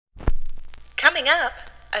Coming up,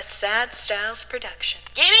 a Sad Styles production.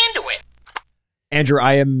 Get into it. Andrew,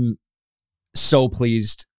 I am so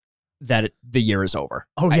pleased that the year is over.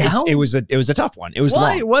 Oh, yeah? It was a tough one. It was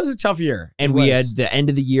long. It was a tough year. And we had the end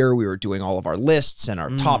of the year. We were doing all of our lists and our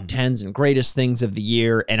top 10s and greatest things of the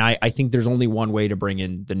year. And I think there's only one way to bring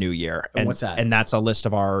in the new year. And what's that? And that's a list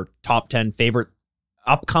of our top 10 favorite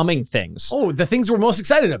upcoming things. Oh, the things we're most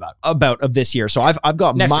excited about. Of this year. So I've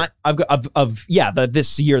got Next year.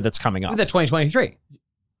 this year that's coming up. The 2023.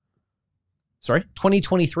 Sorry?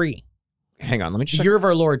 2023. Hang on, let me check. Year of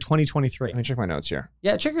our Lord 2023. Let me check my notes here.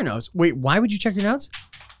 Yeah, check your notes. Wait, why would you check your notes?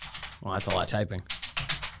 Well, that's a lot of typing.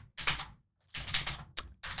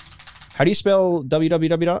 How do you spell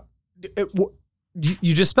www?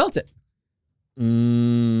 You just spelt it.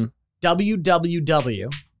 www.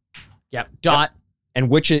 Yep. Dot. And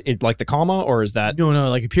which is like the comma, or is that? No,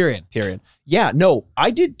 like a period. Period. Yeah, no,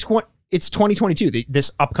 I did it's 2022,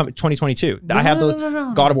 this upcoming 2022. I have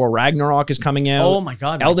No. God of War Ragnarok is coming out. Oh my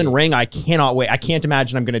God. Elden Mikey. Ring, I cannot wait. I can't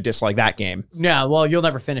imagine I'm going to dislike that game. Yeah, well, you'll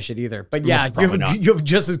never finish it either. But yeah, Probably not. you have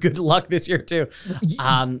just as good luck this year too.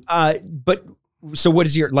 But so what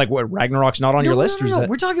is what Ragnarok's not on your list? Or is No. that,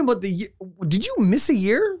 We're talking about the year. Did you miss a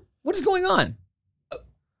year? What is going on?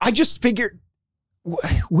 I just figured,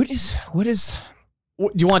 what is, Do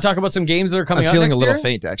you want to talk about some games that are coming out I'm feeling next a little year?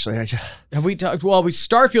 faint actually. Have we talked? Well,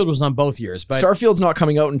 Starfield was on both years, but Starfield's not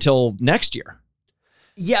coming out until next year.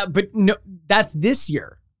 yeah, but no, that's this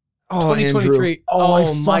year. Oh, 2023. Andrew. Oh, I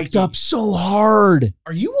fucked Mikey. up so hard.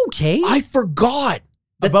 Are you okay? I forgot.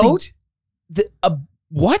 that About?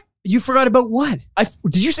 What? You forgot about what?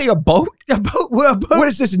 Did you say a boat? What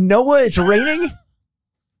is this, Noah? It's raining?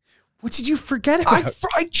 What did you forget about?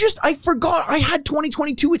 I forgot. I had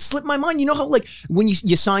 2022. It slipped my mind. You know how when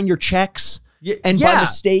you sign your checks and by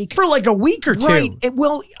mistake for like a week or two. Right.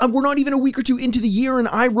 We're not even a week or two into the year, and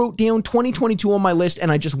I wrote down 2022 on my list,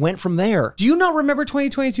 and I just went from there. Do you not remember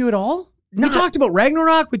 2022 at all? We talked about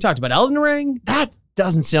Ragnarok. We talked about Elden Ring. That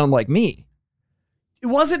doesn't sound like me. It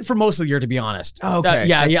wasn't for most of the year, to be honest. Okay,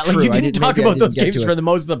 yeah. that's Like true. you didn't talk maybe I about those didn't get games to for it. the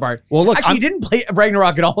most of the part. Well, look, actually, you didn't play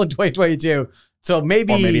Ragnarok at all in 2022. So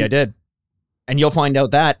maybe. Or maybe I did. And you'll find out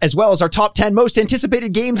that, as well as our top 10 most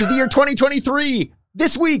anticipated games of the year 2023,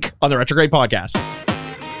 this week on the Retrograde Podcast.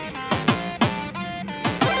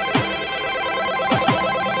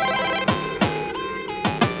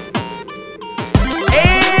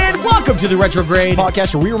 And welcome to the Retrograde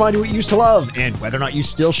Podcast, where we remind you what you used to love and whether or not you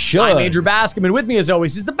still should. I'm Andrew Bascom, and with me, as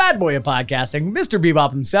always, is the bad boy of podcasting, Mr. Bebop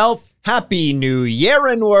himself. Happy New Year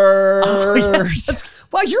and word. Oh, yes,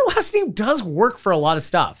 well, your last name does work for a lot of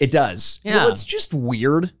stuff. It does. Yeah. Well, it's just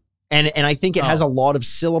weird. And I think it has a lot of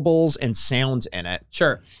syllables and sounds in it.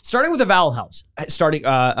 Sure. Starting with the vowel helps. Starting,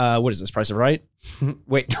 what is this, Price of Right?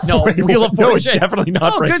 Wait. No, Wheel of Fortune. No, it's definitely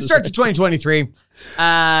not Price good is start Right. to 2023.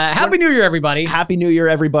 Happy New Year, everybody. Happy New Year,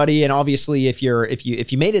 everybody. And obviously, if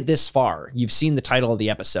you made it this far, you've seen the title of the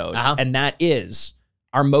episode. And that is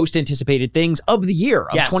our most anticipated things of the year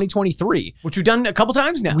of 2023. Which we've done a couple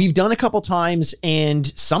times now. We've done a couple times, and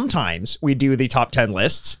sometimes we do the top 10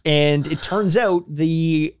 lists. And it turns out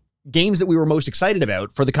the games that we were most excited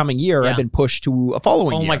about for the coming year have been pushed to a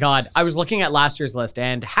following year. Oh my God. I was looking at last year's list,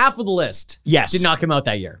 and half of the list did not come out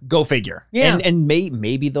that year. Go figure. Yeah. And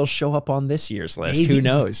maybe they'll show up on this year's list. Maybe. Who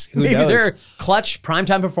knows? Maybe they're clutch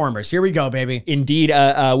primetime performers. Here we go, baby. Indeed.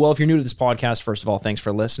 Well, if you're new to this podcast, first of all, thanks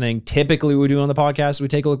for listening. Typically, what we do on the podcast, we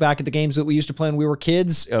take a look back at the games that we used to play when we were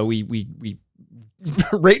kids. We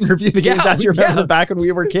rate and review the games as we remember them back when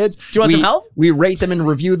we were kids. Do you want some help? We rate them and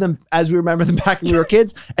review them as we remember them back when we were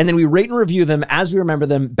kids. And then we rate and review them as we remember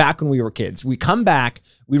them back when we were kids. We come back,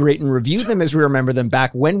 we rate and review them as we remember them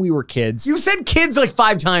back when we were kids. You said kids like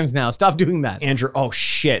 5 times now. Stop doing that. Andrew, oh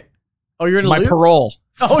shit. Oh, you're in a My loop? parole.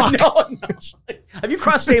 Oh, no. Have you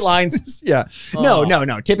crossed state lines? Yeah. Oh.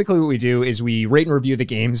 No. Typically what we do is we rate and review the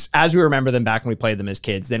games as we remember them back when we played them as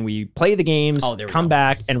kids. Then we play the games, come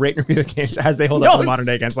back, and rate and review the games as they hold up in the modern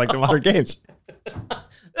day against like the modern games.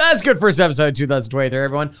 That's good first episode of 2023,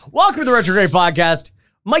 everyone. Welcome to the Retrograde Podcast.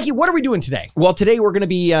 Mikey, what are we doing today? Well, today we're going to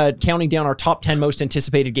be counting down our top 10 most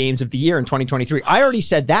anticipated games of the year in 2023. I already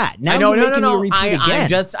said that. Now you're making me repeat again.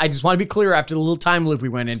 I just want to be clear after the little time loop we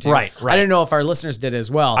went into. Right. I didn't know if our listeners did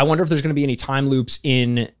as well. I wonder if there's going to be any time loops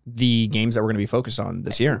in the games that we're going to be focused on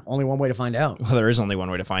this year. Only one way to find out. Well, there is only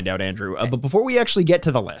one way to find out, Andrew. But before we actually get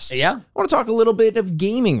to the list, I want to talk a little bit of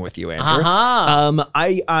gaming with you, Andrew.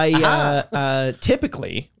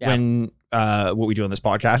 Typically when what we do on this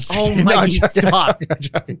podcast. Oh my, stop.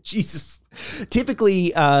 Jesus.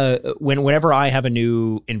 Typically, whenever I have a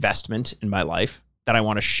new investment in my life, that I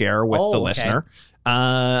want to share with Oh, the okay. listener.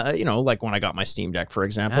 Like when I got my Steam Deck, for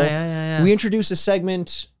example, Yeah. we introduced a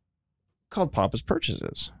segment called Papa's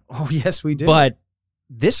Purchases. Oh, yes, we do. But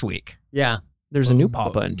this week, yeah. there's a new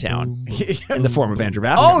Papa in town in the form of Andrew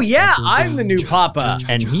Vasquez. Oh, yeah. I'm the new Papa.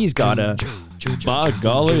 And he's got a... By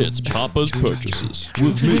golly, it's Papa's Purchases.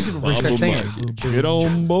 With me, music before you start Papa singing. Mikey. Get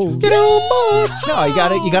on board. Get on board. No,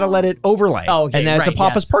 you gotta let it overlay. Oh, okay, and that's right, a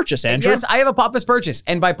Papa's yes. purchase, Andrew. Yes, I have a Papa's purchase.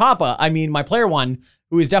 And by Papa, I mean my player one,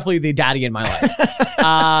 who is definitely the daddy in my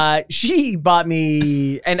life. She bought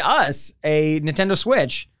me and us a Nintendo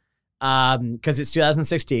Switch because it's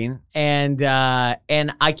 2016. And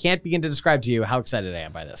I can't begin to describe to you how excited I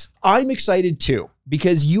am by this. I'm excited too,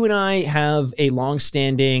 because you and I have a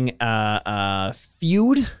long-standing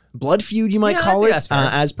blood feud, you might Yeah, I call think it, that's fair.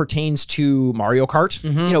 as pertains to Mario Kart.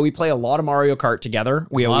 Mhm. We play a lot of Mario Kart together.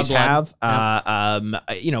 We There's a lot always of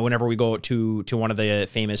have. Whenever we go to one of the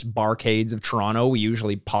famous barcades of Toronto, we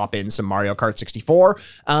usually pop in some Mario Kart 64.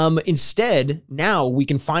 Instead, now we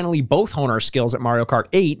can finally both hone our skills at Mario Kart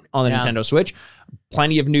 8 on the Yeah. Nintendo Switch.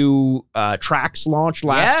 Plenty of new tracks launched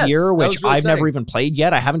last Yes, year, that which was really I've never exciting. even played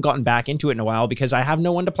yet. I haven't gotten back into it in a while because I have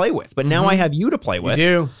no one to play with. But now I have you to play with.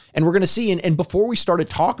 do. And we're going to see. And before we started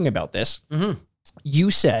talking about this, Mhm. you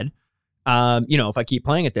said, if I keep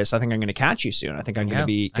playing at this, I think I'm going to catch you soon. I think I'm going to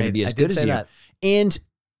be as good as you. That. And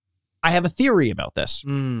I have a theory about this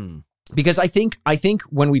Mm. because I think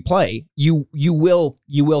when we play, you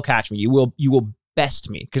will catch me. You will best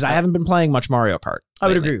me because I haven't been playing much Mario Kart. I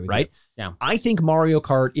would lately, agree with right? you. Yeah. I think Mario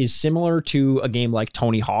Kart is similar to a game like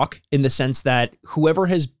Tony Hawk in the sense that whoever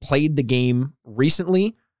has played the game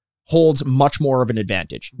recently holds much more of an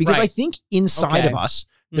advantage because Right. I think inside Okay. of us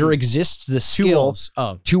there exists the Two skill. wolves.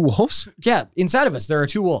 Oh, Two wolves? yeah. Inside of us, there are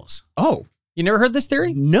two wolves. Oh, You never heard this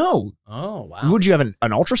theory? no. Oh, wow. Would you have an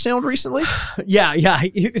ultrasound recently? Yeah.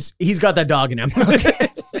 He's got that dog in him.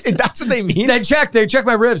 That's what they mean. They check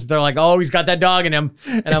my ribs. They're like, oh, he's got that dog in him.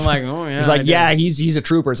 And I'm like, oh, yeah. He's like, I do. yeah, he's a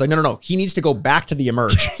trooper. It's like, no. He needs to go back to the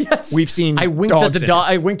emerge. Yes. We've seen. I winked at dogs the in dog.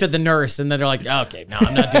 I winked at the nurse, and then they're like, okay, no,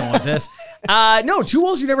 I'm not dealing with this. No, two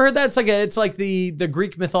wolves. You never heard that? It's like the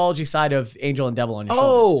Greek mythology side of angel and devil on your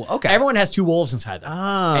shoulders. Oh, okay. Everyone has two wolves inside them,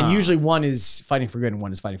 Ah. and usually one is fighting for good and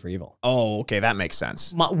one is fighting for evil. Oh, okay, that makes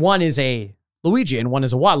sense. One is a Luigi and one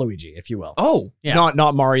is a Waluigi, if you will. Oh, Yeah.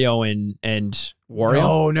 not Mario and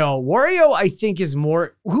Wario. No. Wario, I think, is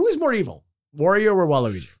more. Who is more evil, Wario or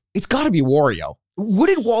Waluigi? It's got to be Wario. What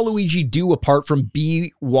did Waluigi do apart from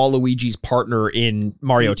be Waluigi's partner in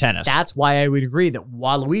Mario Tennis? That's why I would agree that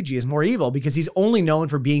Waluigi is more evil because he's only known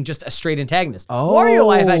for being just a straight antagonist. Oh.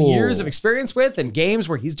 Wario, I've had years of experience with and games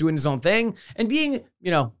where he's doing his own thing and being,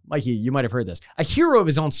 Mikey, you might have heard this, a hero of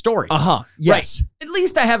his own story. Yes. At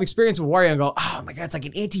least I have experience with Wario and go, oh my God, it's like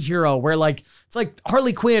an anti-hero where it's like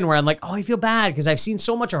Harley Quinn where I'm like, oh, I feel bad because I've seen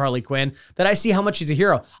so much of Harley Quinn that I see how much he's a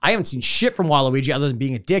hero. I haven't seen shit from Waluigi other than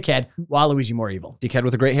being a dickhead. Waluigi more evil. Dickhead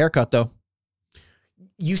with a great haircut, though.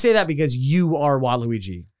 You say that because you are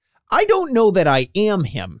Waluigi. I don't know that I am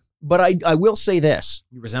him, but I will say this.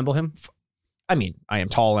 You resemble him? I mean, I am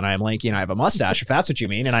tall and I am lanky and I have a mustache, if that's what you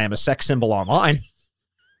mean, and I am a sex symbol online.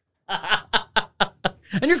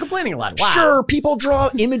 And you're complaining a lot. Wow. Sure, people draw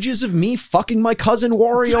images of me fucking my cousin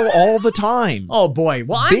Wario all the time. Oh boy.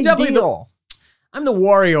 Well, I'm Big definitely deal. I'm the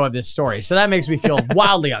Wario of this story, so that makes me feel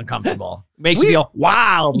wildly uncomfortable. Makes me feel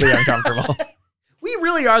wildly uncomfortable. We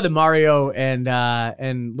really are the Mario and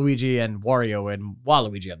Luigi and Wario and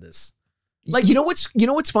Waluigi of this. Like, you know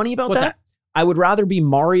what's funny about What's that? that? I would rather be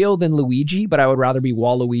Mario than Luigi, but I would rather be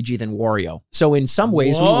Waluigi than Wario. So in some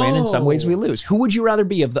ways we win, in some ways we lose. Who would you rather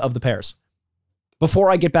be of the pairs?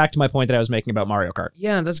 Before I get back to my point that I was making about Mario Kart.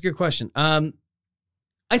 Yeah, that's a good question.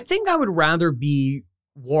 I think I would rather be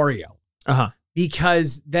Wario Uh-huh.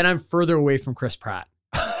 because then I'm further away from Chris Pratt.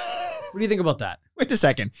 What do you think about that? Wait a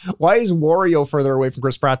second. Why is Wario further away from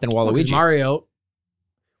Chris Pratt than Because Waluigi? Mario.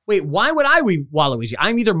 Wait, why would I be Waluigi?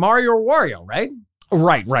 I'm either Mario or Wario, right?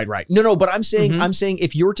 Right. No, but I'm saying Mhm. I'm saying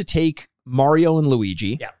if you're to take Mario and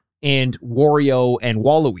Luigi Yeah. and Wario and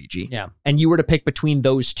Waluigi, Yeah. and you were to pick between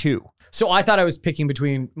those two. So I thought I was picking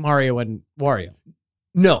between Mario and Wario.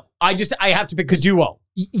 No. I have to pick Kazuo.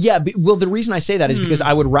 Yeah, well, the reason I say that is because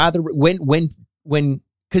I would rather when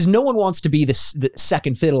because no one wants to be the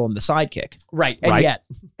second fiddle and the sidekick. Right. And Right.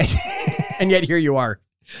 yet here you are.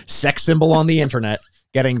 Sex symbol on the internet,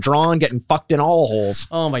 getting drawn, getting fucked in all holes.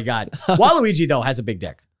 Oh my God. Waluigi though has a big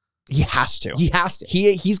dick. He has to. He has to.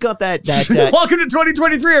 He's got that Welcome to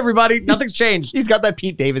 2023, everybody. Nothing's changed. he's got that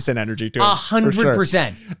Pete Davidson energy to him.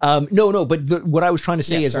 100%. No, but what I was trying to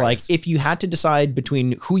say Yes, is sorry, like yes. if you had to decide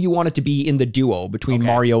between who you wanted to be in the duo between Okay.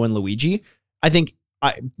 Mario and Luigi, I think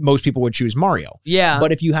most people would choose Mario. Yeah.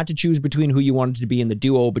 But if you had to choose between who you wanted to be in the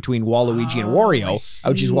duo between Waluigi and Wario, I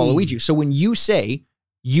would choose see. Waluigi. So when you say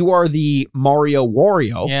you are the Mario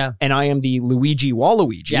Wario Yeah. and I am the Luigi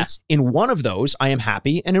Waluigi, Yes. in one of those I am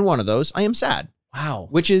happy and in one of those I am sad, Wow.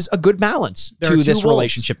 which is a good balance There are to two this wolves.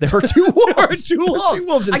 relationship. There are two wolves. Two wolves. Two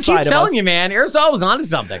wolves I inside keep of telling us. you, man. Aristotle was onto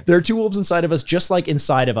something. There are two wolves inside of us, just like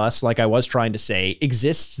inside of us, like I was trying to say,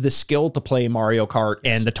 exists the skill to play Mario Kart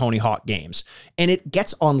and the Tony Hawk games. And it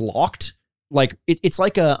gets unlocked. Like it's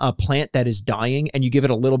like a plant that is dying and you give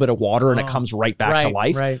it a little bit of water and it comes right back to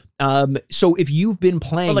life. Right. So if you've been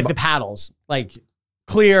playing, But like the paddles, like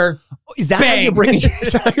clear. is that how you're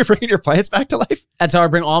bang. bringing your plants back to life? That's how I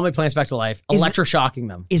bring all my plants back to life. Electroshocking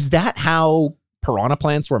them. Is that how piranha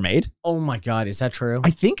plants were made? Oh my God, is that true?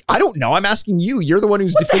 I don't know. I'm asking you. You're the one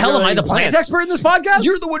who's What the hell am I, the plant plants. expert in this podcast?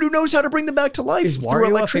 You're the one who knows how to bring them back to life Is through Wario a famous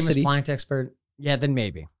electricity. plant expert? Yeah, then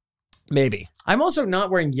maybe. Maybe. I'm also not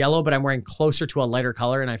wearing yellow, but I'm wearing closer to a lighter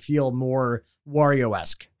color, and I feel more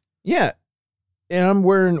Wario-esque. Yeah. And I'm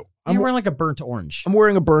wearing You're wearing like a burnt orange. I'm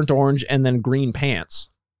wearing a burnt orange and then green pants.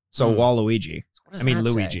 So Hmm. Waluigi. What does I mean that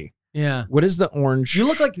say? Luigi. Yeah. What is the orange? You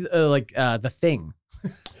look like the Thing.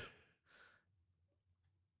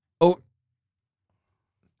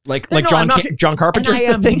 like No, John I'm not- John And Carpenter's I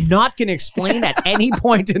the am thing. not going to explain at any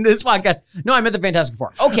point in this podcast. No, I meant the Fantastic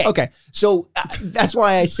Four. Okay. Okay. So that's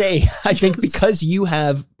why I say I think because you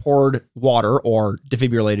have poured water or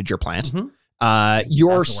defibrillated your plant, Mhm. your That's the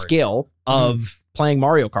word. skill of playing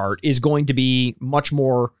Mario Kart is going to be much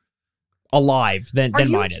more alive than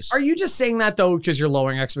mine is. Are you just saying that though because you're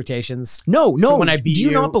lowering expectations? No. So when I beat do you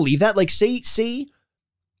you- not believe that? Like, say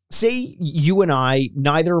you and I,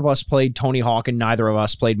 neither of us played Tony Hawk and neither of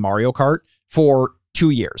us played Mario Kart for 2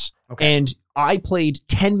 years. Okay. And I played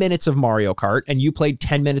 10 minutes of Mario Kart and you played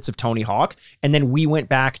 10 minutes of Tony Hawk. And then we went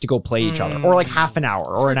back to go play each other, or like half an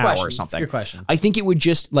hour or an hour or something. Good question. I think it would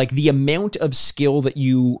just like the amount of skill that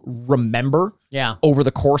you remember Yeah. over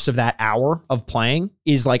the course of that hour of playing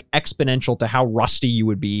is like exponential to how rusty you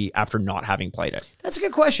would be after not having played it. That's a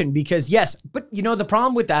good question because yes, but you know, the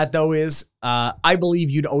problem with that though is I believe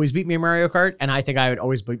you'd always beat me in Mario Kart and I think I would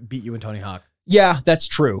always beat you in Tony Hawk. Yeah, that's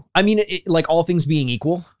true. I mean, like all things being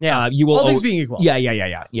equal, Yeah. you will All things being equal. Yeah.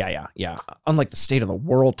 Unlike the state of the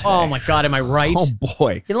world today. Oh my God, am I right? Oh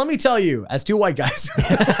boy. And let me tell you, as two white guys,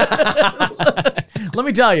 let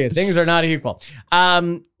me tell you, things are not equal.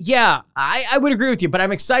 Yeah, I would agree with you, but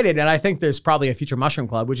I'm excited. And I think there's probably a future Mushroom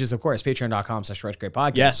Club, which is, of course,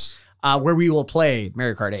 patreon.com/RedGreatPodcast. Yes. Where we will play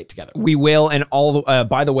Mario Kart 8 together. We will, and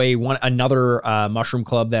by the way, another Mushroom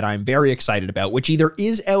Club that I'm very excited about, which either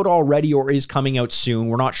is out already or is coming out soon.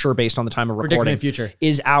 We're not sure based on the time of Predicting recording. the future.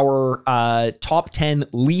 Is our top 10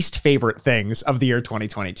 least favorite things of the year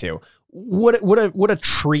 2022. What a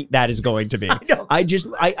treat that is going to be. know. I'm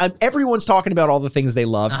everyone's talking about all the things they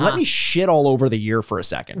loved. Let me shit all over the year for a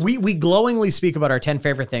second. We glowingly speak about our 10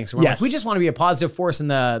 favorite things. We're Yes. like, we just want to be a positive force in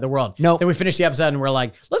the world. No. Then we finish the episode and we're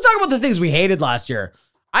like, let's talk about the things we hated last year.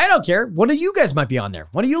 I don't care. One of you guys might be on there.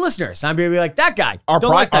 One of you listeners. I'm going to be like, that guy. Our,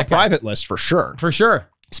 Don't like that guy. private list for sure. For sure.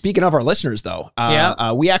 Speaking of our listeners, though,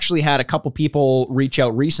 we actually had a couple people reach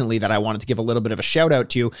out recently that I wanted to give a little bit of a shout out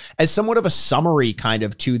to as somewhat of a summary kind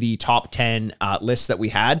of to the top 10 lists that we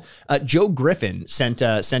had. Joe Griffin sent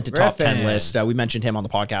a top 10 list. We mentioned him on the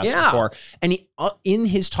podcast before. And he, in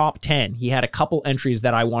his top 10, he had a couple entries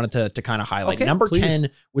that I wanted to kind of highlight. Okay, Number please.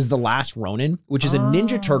 10 was The Last Ronin, which is a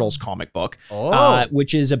Ninja Turtles comic book, Oh.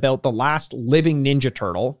 which is about the last living Ninja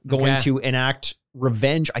Turtle going Okay. to enact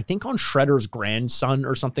revenge, I think, on Shredder's grandson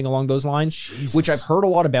or something along those lines, Jesus. which I've heard a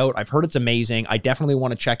lot about. I've heard it's amazing. I definitely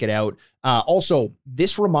want to check it out. Also,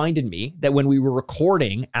 this reminded me that when we were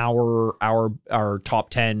recording our top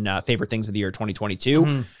 10 favorite things of the year 2022,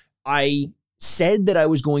 Mhm. I said that I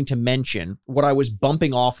was going to mention what I was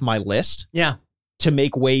bumping off my list Yeah. to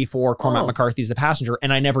make way for Cormac Oh. McCarthy's The Passenger,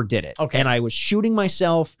 and I never did it. Okay. And I was shooting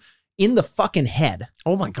myself in the fucking head,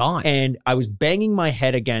 Oh my God. and I was banging my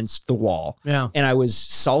head against the wall. Yeah. And I was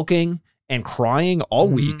sulking and crying all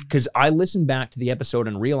Mhm. week because I listened back to the episode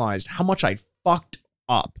and realized how much I fucked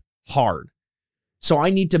up hard. So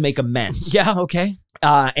I need to make amends Yeah. Okay.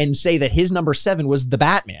 and say that his number 7 was The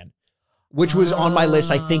Batman, which was on my list,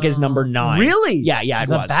 I think, as number 9. Really? Yeah, it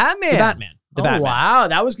The was. Batman? The Batman. The Oh, Batman. wow.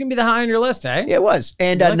 That was going to be the high on your list, eh? Yeah, it was.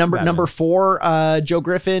 And You like the Batman. number 4, Joe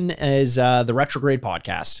Griffin, is the Retrograde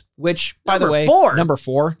Podcast, which, by the Number way, 4? number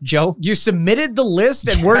 4, Joe, You submitted the list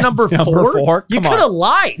and we're number 4? Number 4? You Come could on. have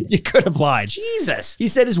lied. you could have lied. Jesus. He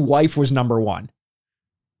said his wife was number 1.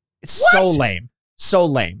 It's so What? lame. So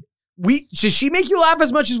lame. Does she make you laugh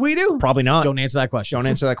as much as we do? Probably not. Don't answer that question. Don't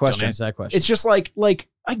answer that question. Don't answer that question. It's just like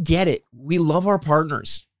I get it. We love our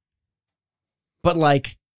partners. But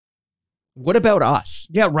like, what about us?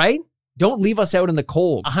 Yeah, right? Don't leave us out in the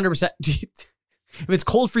cold. 100%. If it's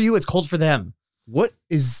cold for you, it's cold for them. What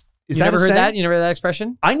is You that never a heard saying? that? You never heard that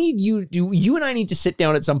expression? I need you and I need to sit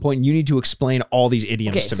down at some point and you need to explain all these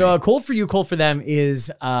idioms Okay, to so me. a cold for you, cold for them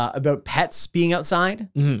is about pets being outside.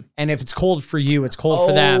 Mhm. And if it's cold for you, it's cold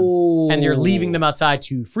for them. And you're leaving them outside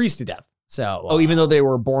to freeze to death. So, Oh, even though they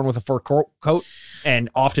were born with a fur coat and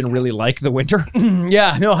often really like the winter.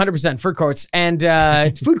 yeah, no, 100% fur courts and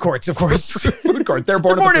food courts, of course. Food court. They're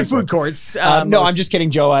born, They're born at in the food courts. No, most- I'm just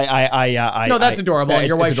kidding, Joe. No, that's adorable. It's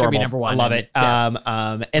Your wife should be adorable. number one. I love it. Yes.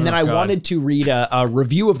 And then Oh, I God. wanted to read a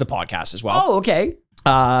review of the podcast as well. Oh, okay.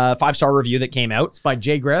 5-star review that came out. It's by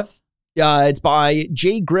Jay Griff. It's by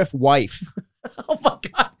Jay Griff Wife. Oh my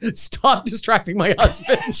God. Stop distracting my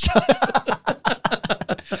husband.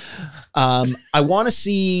 I want to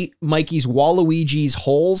see Mikey's Waluigi's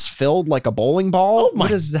holes filled like a bowling ball. Oh my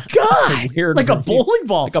What is that? God. That's a weird Like a review. bowling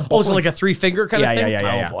ball. Like a Oh, so bowling- like a 3-finger kind Yeah, of thing?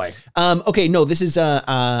 yeah. Oh boy. Okay, no, this is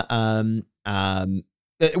one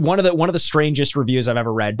of the strangest reviews I've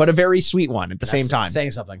ever read, but a very sweet one at the same That's time.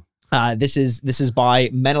 saying something. This is by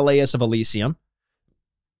Menelaus of Elysium,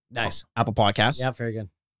 Nice. Apple Podcasts. Yeah, very good.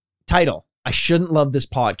 Title: I shouldn't love this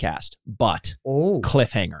podcast, but Oh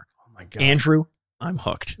cliffhanger. my God. Andrew, I'm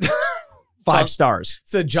hooked. 5 stars.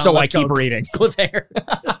 So John So I Lithgow keep reading. cliffhanger.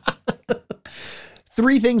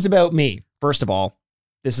 3 things about me. First of all,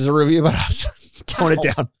 this is a review about us. Tone it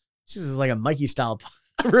down. This is like a Mikey style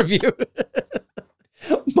review.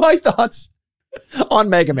 My thoughts on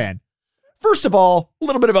Mega Man. First of all, a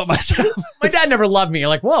little bit about myself. My dad never loved me. You're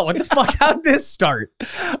like, whoa, what the fuck? How'd this start?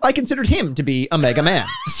 I considered him to be a Mega Man.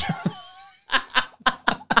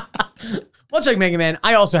 Much like Mega Man,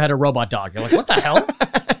 I also had a robot dog. You're like, what the hell?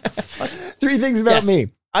 3 things about Yes. me.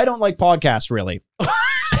 I don't like podcasts, really.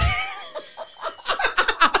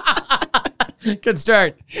 Good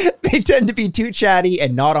start. They tend to be too chatty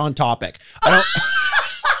and not on topic. I don't,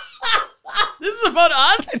 This is about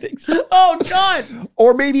us? I think so. Oh, God.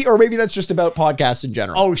 or maybe that's just about podcasts in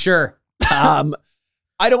general. Oh, sure.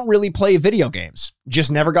 I don't really play video games.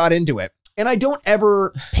 Just never got into it. And I don't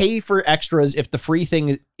ever pay for extras if the free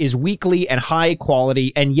thing is weekly and high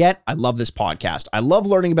quality. And yet I love this podcast. I love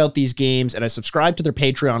learning about these games, and I subscribed to their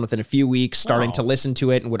Patreon within a few weeks, starting Wow. to listen to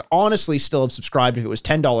it, and would honestly still have subscribed if it was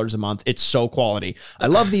 $10 a month. It's so quality. I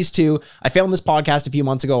love these two. I found this podcast a few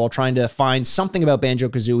months ago while trying to find something about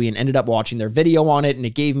Banjo-Kazooie and ended up watching their video on it, and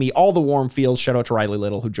it gave me all the warm feels. Shout out to Riley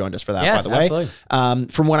Little, who joined us for that, Yes, by the way. absolutely.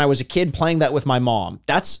 From when I was a kid playing that with my mom.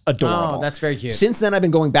 That's adorable. Oh, that's very cute. Since then, I've been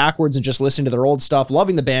going backwards and just listening to their old stuff,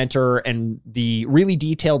 loving the banter and the really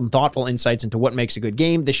detailed and thoughtful insights into what makes a good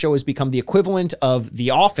game. This show has become the equivalent of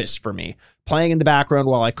The Office for me, playing in the background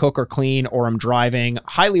while I cook or clean or I'm driving.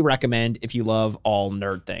 Highly recommend if you love all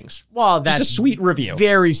nerd things. Well, Just that's a sweet review.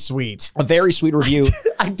 very sweet. A very sweet review.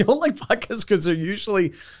 I don't like podcasts because they're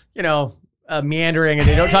usually, meandering and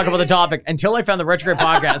they don't talk about the topic until I found the Retrograde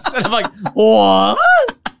podcast. And I'm like, what?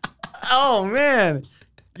 Oh, man.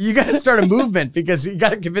 You got to start a movement because you got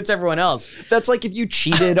to convince everyone else. That's like if you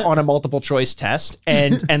cheated on a multiple choice test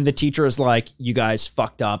and the teacher is like, you guys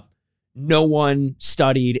fucked up. No one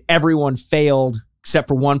studied. Everyone failed except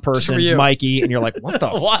for one person, for you. Mikey. And you're like, what the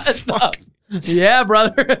What fuck? Yeah,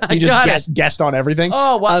 brother. I You just got it. guessed on everything.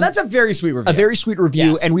 Oh, wow. That's a very sweet review. A very sweet review,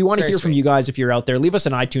 Yes, and we want to very hear from sweet. you guys if you're out there. Leave us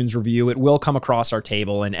an iTunes review. It will come across our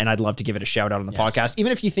table, and I'd love to give it a shout out on the Yes. podcast.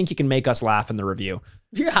 Even if you think you can make us laugh in the review,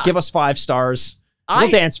 Yeah. give us 5 stars. We'll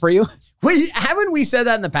dance for you. Haven't we said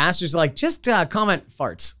that in the past? Just like, comment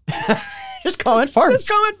farts. Just comment farts. Just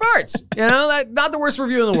comment farts. Not the worst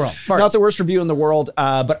review in the world. Farts. Not the worst review in the world,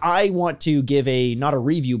 but I want to give not a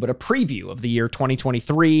review, but a preview of the year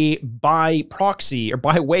 2023 by proxy or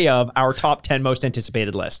by way of our top 10 most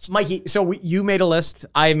anticipated lists. Mikey, so you made a list.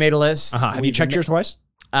 I made a list. Have you checked yours twice?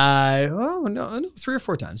 No, 3 or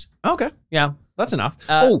 4 times. Okay. Yeah. That's enough.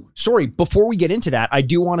 Sorry. Before we get into that, I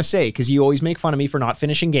do want to say, because you always make fun of me for not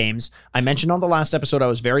finishing games. I mentioned on the last episode I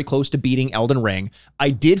was very close to beating Elden Ring. I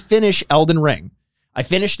did finish Elden Ring. I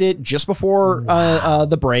finished it just before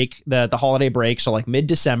the break, the holiday break, so like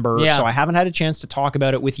mid-December. Yeah. So I haven't had a chance to talk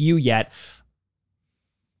about it with you yet.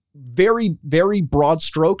 Very, very broad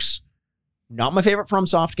strokes. Not my favorite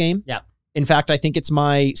FromSoft game. Yeah. In fact, I think it's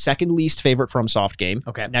my second least favorite FromSoft game.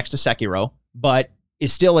 Okay. Next to Sekiro. But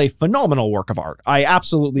is still a phenomenal work of art. I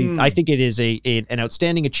absolutely, I think it is an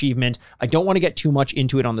outstanding achievement. I don't want to get too much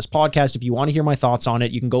into it on this podcast. If you want to hear my thoughts on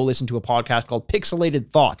it, you can go listen to a podcast called Pixelated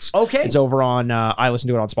Thoughts. Okay. It's over on, I listen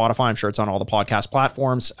to it on Spotify. I'm sure it's on all the podcast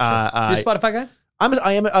platforms. You're a Spotify guy?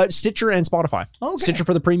 I am Stitcher and Spotify. Okay. Stitcher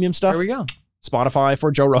for the premium stuff. There we go. Spotify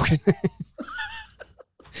for Joe Rogan.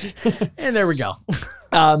 And there we go.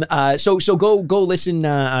 So go listen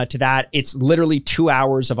to that. It's literally 2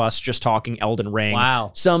 hours of us just talking Elden Ring.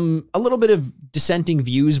 Wow. A little bit of dissenting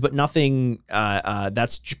views, but nothing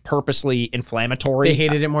that's purposely inflammatory. They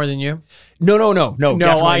hated it more than you? No. No, Definitely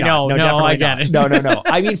I not. know. No, definitely I get not. it. No.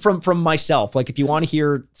 I mean, from myself, like if you want to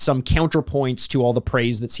hear some counterpoints to all the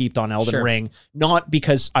praise that's heaped on Elden Sure. Ring, not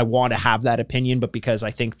because I want to have that opinion, but because I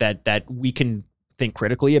think that we can think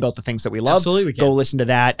critically about the things that we love. Absolutely we can. Go listen to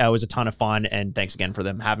that. It was a ton of fun, and thanks again for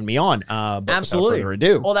them having me on. But Absolutely. without further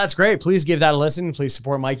ado, Well, that's great. Please give that a listen. Please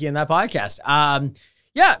support Mikey in that podcast.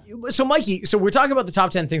 Yeah. So Mikey, we're talking about the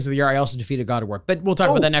top 10 things of the year. I also defeated God of War, but we'll talk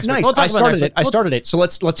about that next nice. week. We'll talk I about started next it. week. I started it. So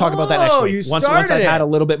let's talk about that next Oh, week. you Once started I've had it. a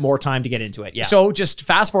little bit more time to get into it. Yeah. So just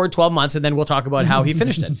fast forward 12 months and then we'll talk about how he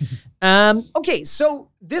finished it. Okay, so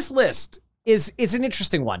this list is an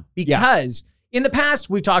interesting one because in the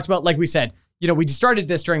past we've talked about, like we said, we started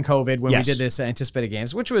this during COVID when we did this anticipated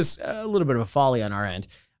games, which was a little bit of a folly on our end.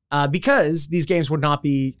 Because these games would not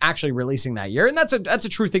be actually releasing that year. And that's a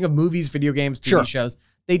true thing of movies, video games, TV shows.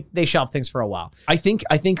 They shelve things for a while. I think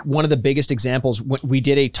one of the biggest examples, we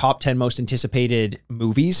did a top 10 most anticipated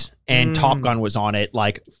movies, and Top Gun was on it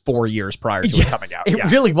like 4 years prior to it coming out.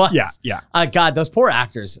 It really was. Yeah. God, those poor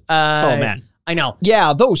actors. Oh, man. I know.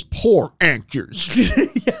 Yeah, those poor actors.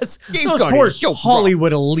 Yes. You Those got poor it so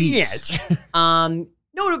Hollywood elites. Yes.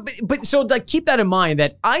 No, but so like keep that in mind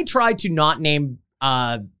that I tried to not name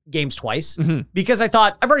games twice because I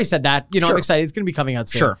thought I've already said that. I'm excited. It's going to be coming out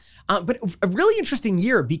soon. Sure. But a really interesting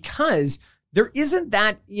year because there isn't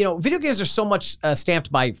that, video games are so much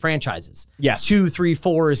stamped by franchises. Yes. 2, 3,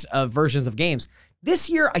 4s of versions of games. This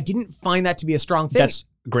year, I didn't find that to be a strong thing. That's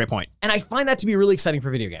a great point. And I find that to be really exciting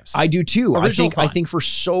for video games. I do too. Original I fun. think for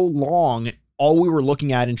so long, all we were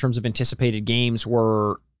looking at in terms of anticipated games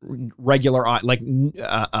were regular, like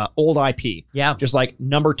old IP. Yeah. Just like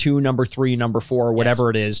number 2, number 3, number 4,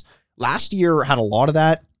 whatever it is. Last year had a lot of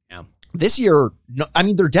that. Yeah. This year, no, I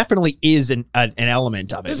mean, there definitely is an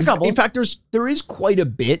element of it. There's a couple. In fact, there is quite a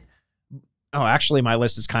bit. Oh, actually, my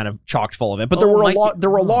list is kind of chocked full of it. But there were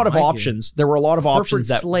a lot of options. There were a lot of options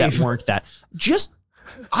that weren't that.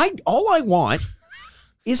 All I want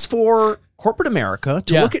is for corporate America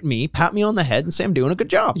to look at me, pat me on the head, and say I'm doing a good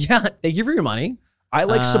job. Yeah. Thank you for your money. I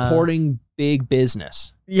like supporting big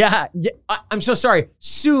business. Yeah. I'm so sorry.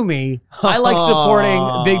 Sue me. I like supporting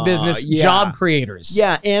big business job creators.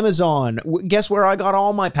 Yeah, Amazon. Guess where I got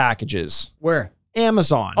all my packages? Where?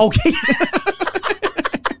 Amazon. Okay.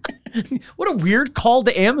 What a weird call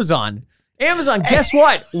to Amazon. Amazon, guess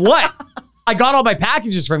what? What? I got all my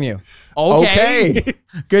packages from you. Okay.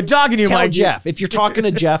 Good talking to you, Tell Mike. Jeff. If you're talking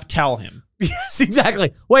to Jeff, tell him. Yes,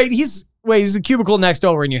 exactly. Wait, he's the cubicle next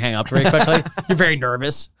over and you hang up very quickly. You're very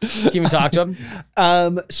nervous. Can't even talk to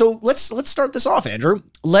him. So let's start this off, Andrew.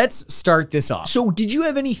 Let's start this off. So did you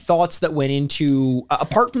have any thoughts that went into,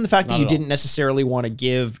 apart from the fact that you didn't necessarily want to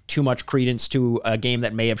give too much credence to a game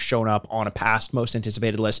that may have shown up on a past most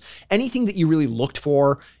anticipated list, anything that you really looked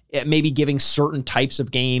for, maybe giving certain types of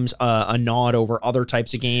games a nod over other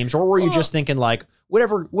types of games, or were you just thinking like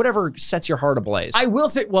whatever sets your heart ablaze? I will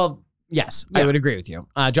say, well, yes, I would agree with you.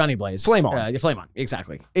 Johnny Blaze. Flame on. Flame on,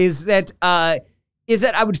 exactly. Is that I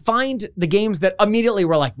would find the games that immediately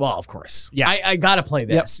were like, well, of course. Yeah. I got to play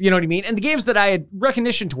this. You know what I mean? And the games that I had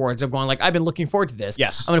recognition towards, I'm going like, I've been looking forward to this.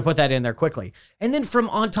 Yes. I'm going to put that in there quickly. And then from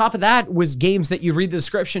on top of that was games that you read the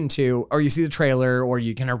description to, or you see the trailer, or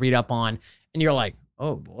you kind of read up on, and you're like,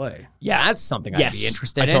 oh boy. Yeah, that's something I'd be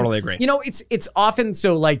interested in. I totally agree. It's often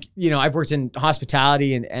so like, I've worked in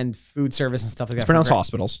hospitality and food service and stuff like that. It's pronounced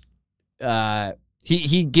hospitals.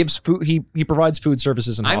 He gives food. He provides food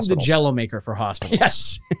services in hospitals. I'm the Jello maker for hospitals.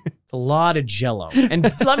 Yes, it's a lot of Jello. And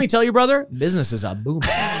let me tell you, brother, business is a boom.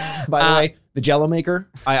 By the way, the Jello maker,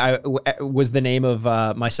 I was the name of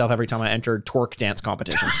myself every time I entered twerk dance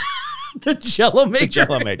competitions. The Jello maker. The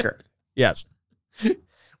Jello maker. Yes.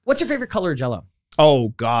 What's your favorite color of Jello? Oh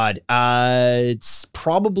God, it's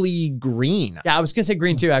probably green. Yeah, I was gonna say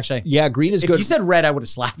green too. Actually, yeah, green is good. If you said red, I would have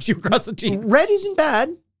slapped you across the teeth. Red isn't bad.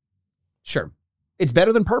 Sure, it's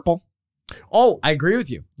better than purple. Oh, I agree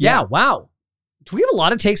with you. Yeah. Wow. Do we have a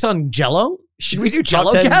lot of takes on Jello? Should we do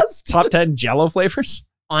top 10 Jello flavors?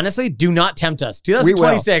 Honestly, do not tempt us.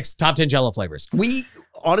 2026 top 10 Jello flavors.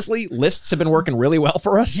 honestly, lists have been working really well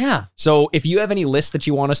for us. Yeah. So if you have any lists that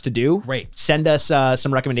you want us to do, Great. send us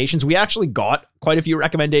some recommendations. We actually got quite a few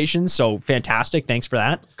recommendations, so fantastic. Thanks for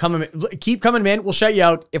that. Keep coming in. We'll shout you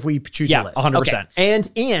out if we choose Yeah, your list. 100%. Okay.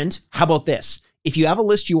 And how about this? If you have a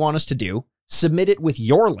list you want us to do, submit it with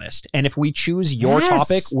your list. And if we choose your Yes.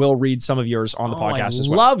 topic, we'll read some of yours on the podcast as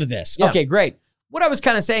well. I love this. Yeah. Okay, great. What I was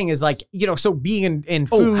kind of saying is like, so being in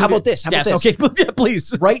food. Oh, how about this? How about yes, this? Okay, yeah,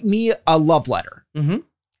 please. Write me a love letter. Mm-hmm.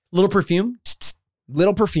 Little perfume.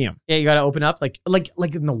 Little perfume. Yeah, you got to open up like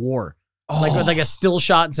in the war. Like a still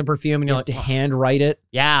shot and some perfume, and You you're have like, to handwrite it.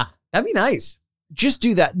 yeah, that'd be nice. Just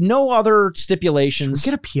do that. No other Should we stipulations.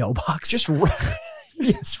 get a PO box? Just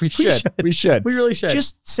yes, we should. We should. we really should.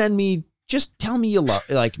 Just send me. Just tell me you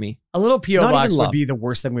like me. A little PO Not box even would love. be the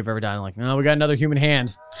worst thing we've ever done. Like, no, we got another human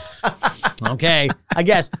hand. Okay, I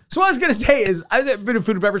guess. So what I was gonna say is, I've been in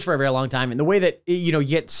food and beverage for a very long time, and the way that you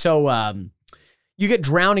get so you get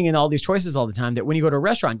drowning in all these choices all the time that when you go to a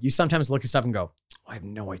restaurant, you sometimes look at stuff and go, I have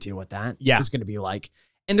no idea what that is going to be like.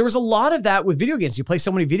 And there was a lot of that with video games. You play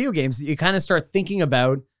so many video games that you kind of start thinking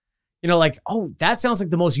about, like, oh, that sounds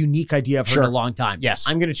like the most unique idea I've heard in a long time. Yes.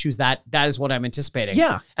 I'm going to choose that. That is what I'm anticipating.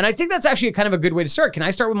 Yeah. And I think that's actually kind of a good way to start. Can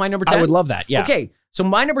I start with my number 10? I would love that. Yeah. Okay. So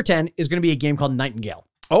my number 10 is going to be a game called Nightingale.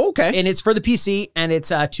 Oh, okay. And it's for the PC, and it's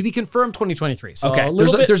to be confirmed 2023. So Okay. a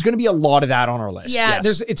little bit, There's going to be a lot of that on our list. yeah,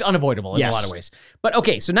 Yes. it's unavoidable in a Yes. lot of ways. But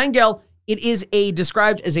okay, so Nightingale, it is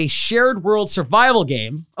described as a shared world survival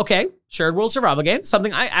game. Okay, shared world survival game,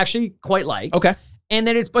 something I actually quite like. Okay. And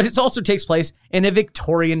then it also takes place in a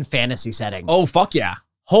Victorian fantasy setting. Oh, fuck yeah.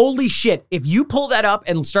 Holy shit. If you pull that up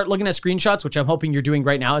and start looking at screenshots, which I'm hoping you're doing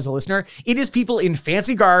right now as a listener, it is people in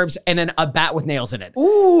fancy garbs and then a bat with nails in it.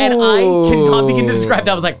 Ooh. And I cannot begin to describe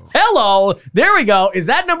that. I was like, hello, there we go. Is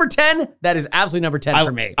that number 10? That is absolutely number 10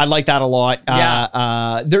 for me. I like that a lot.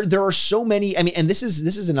 Yeah. There are so many. I mean, and this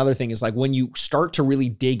is another thing is like when you start to really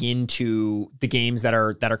dig into the games that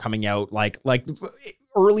are coming out, like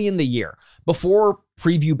early in the year before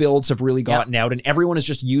preview builds have really gotten out and everyone is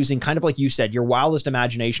just using kind of like you said, your wildest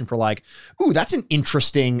imagination for like, ooh, that's an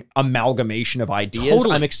interesting amalgamation of ideas.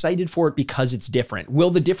 Totally. I'm excited for it because it's different. Will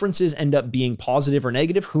the differences end up being positive or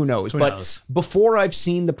negative? Who knows? Who knows? Before I've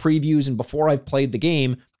seen the previews and before I've played the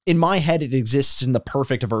game, in my head, it exists in the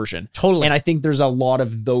perfect version. Totally. And I think there's a lot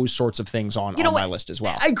of those sorts of things on my list as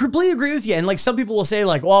well. I completely agree with you. And like some people will say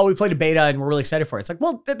like, well, we played a beta and we're really excited for it. It's like,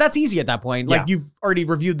 well, that's easy at that point. Like you've already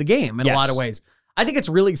reviewed the game in a lot of ways. I think it's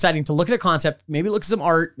really exciting to look at a concept, maybe look at some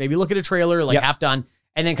art, maybe look at a trailer, like half done,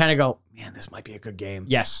 and then kind of go, man, this might be a good game.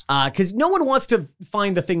 Yes. Because no one wants to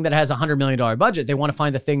find the thing that has $100 million budget. They want to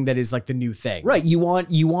find the thing that is like the new thing. Right. You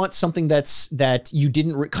want something that you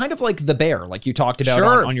didn't kind of like The Bear, like you talked about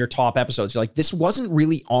Sure. on your top episodes. You're like, this wasn't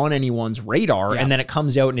really on anyone's radar. And then it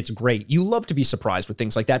comes out and it's great. You love to be surprised with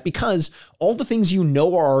things like that because all the things you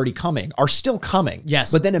know are already coming are still coming.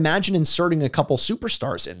 Yes. But then imagine inserting a couple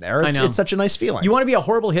superstars in there. It's, I know. it's such a nice feeling. You want to be a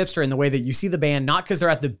horrible hipster in the way that you see the band, not because they're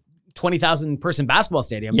at the 20,000 person basketball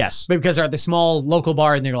stadium. Yes. But because they're at the small local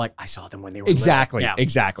bar and they're like, I saw them when they were Exactly. little. Yeah.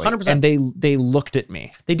 Exactly. 100%. And they looked at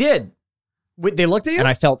me They did. Wait, they looked at you? and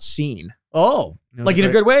I felt seen. Oh, know, like in a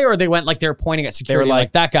they- good way, or they went like they're pointing at security,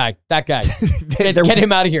 like- that guy, They- get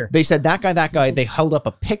him out of here. They said, that guy, they held up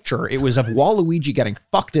a picture. It was of Waluigi getting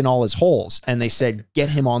fucked in all his holes. And they said, get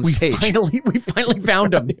him on We stage. finally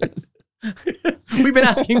found him. We've been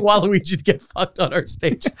asking Waluigi to get fucked on our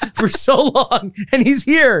stage for so long, and he's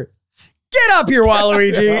here. Get up here,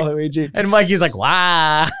 Waluigi. Waluigi. And Mikey's like,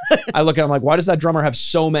 wow. I look at him like, why does that drummer have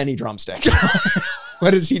so many drumsticks?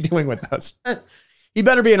 What is he doing with those? He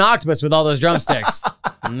better be an octopus with all those drumsticks.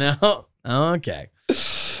 No. Okay.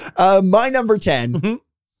 My number 10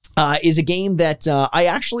 Mhm. is a game that I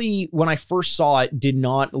actually, when I first saw it, did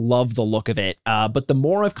not love the look of it. But the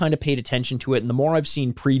more I've kind of paid attention to it and the more I've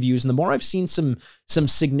seen previews and the more I've seen some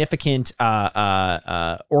significant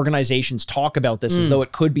organizations talk about this as though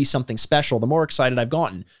it could be something special, the more excited I've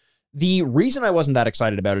gotten. The reason I wasn't that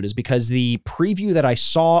excited about it is because the preview that I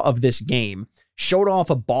saw of this game showed off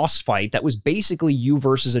a boss fight that was basically you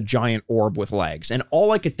versus a giant orb with legs. And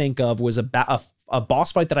all I could think of was a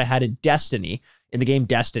boss fight that I had in Destiny, in the game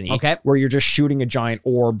Destiny, Okay. where you're just shooting a giant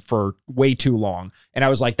orb for way too long. And I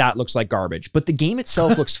was like, that looks like garbage. But the game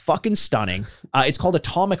itself looks fucking stunning. It's called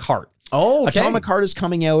Atomic Heart. Oh, okay. Atomic Heart is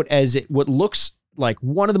coming out as what looks like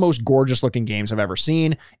one of the most gorgeous looking games I've ever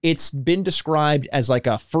seen. It's been described as like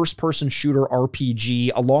a first person shooter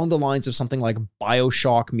RPG along the lines of something like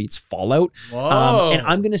BioShock meets Fallout. Whoa. And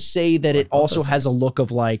I'm going to say that it both also those has a things. look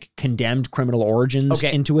of like Condemned Criminal Origins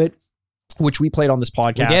Okay. into it. which we played on this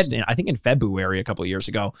podcast, did. I think in February a couple of years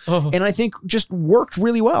ago. Oh. And I think just worked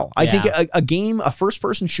really well. I think Yeah. a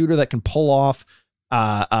first-person shooter that can pull off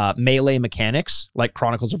melee mechanics like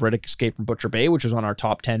Chronicles of Riddick Escape from Butcher Bay, which was on our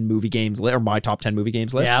top 10 movie games or my top 10 movie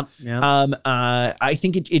games list. I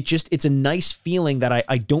think it's a nice feeling that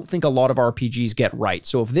I don't think a lot of RPGs get right.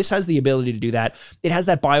 So if this has the ability to do that, it has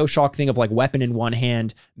that BioShock thing of like weapon in one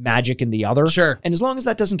hand, magic in the other. Sure. And as long as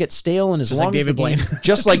that doesn't get stale, and as Just long like as David the game, Blaine.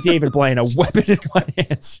 just like David Blaine, a weapon in one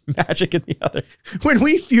hand, magic in the other. When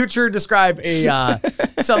we future describe a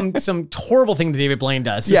some horrible thing that David Blaine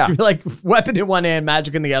does, it's Yeah. gonna be like weapon in one hand,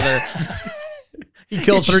 magic in the other. He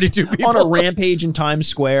killed 32 people on a rampage in Times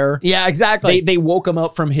Square. Yeah, exactly. They woke him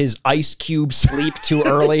up from his ice cube sleep too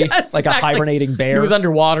early, Yes, like exactly. a hibernating bear. He was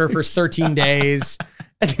underwater for 13 days.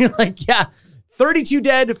 And you're like, yeah, 32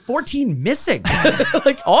 dead, 14 missing.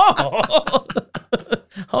 Like, oh.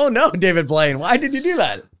 Oh no, David Blaine. Why did you do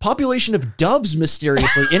that? Population of doves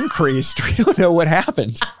mysteriously increased. We don't know what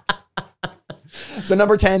happened. So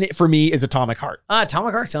number 10 for me is Atomic Heart.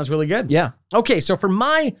 Atomic Heart sounds really good. Yeah. Okay, so for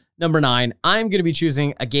my number 9, I'm going to be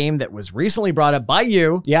choosing a game that was recently brought up by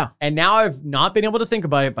you. Yeah. And now I've not been able to think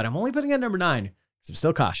about it, but I'm only putting it at number 9 because I'm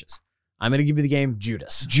still cautious. I'm going to give you the game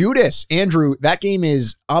Judas. Judas, Andrew, that game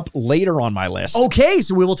is up later on my list. Okay,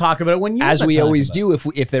 so we will talk about it when you As want we to talk always about it.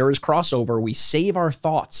 do, if there is crossover, we save our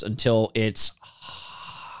thoughts until it's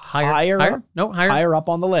Higher? No, higher. higher up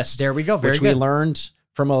on the list. There we go. Very which good. we learned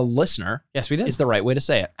from a listener Yes, we did. is the right way to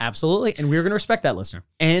say it. Absolutely. And we're going to respect that listener.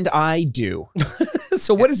 And I do.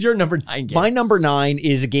 So what is your number 9 game? My number 9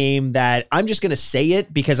 is a game that I'm just going to say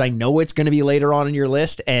it because I know it's going to be later on in your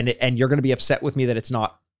list, and you're going to be upset with me that it's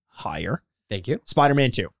not higher. Thank you.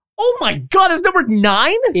 Spider-Man 2. Oh my God, it's number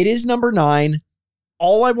 9? It is number 9.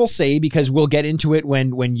 All I will say, because we'll get into it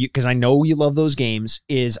when you, because I know you love those games,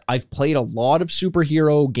 is I've played a lot of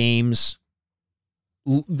superhero games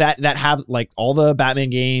that have like all the Batman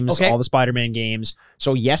games, Okay. all the Spider-Man games.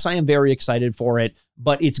 So yes, I am very excited for it,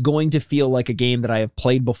 but it's going to feel like a game that I have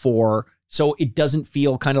played before. So it doesn't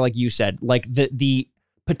feel, kind of like you said, like the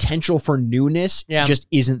potential for newness just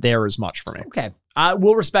isn't there as much for me. Okay.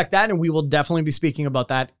 We'll respect that, and we will definitely be speaking about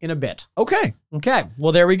that in a bit. Okay. Okay.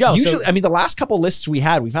 Well, there we go. Usually, I mean, the last couple lists we've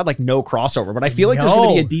had like no crossover, but I feel like there's going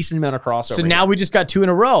to be a decent amount of crossover. So now we just got 2 in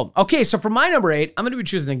a row. Okay, so for my number 8, I'm going to be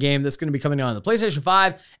choosing a game that's going to be coming on the PlayStation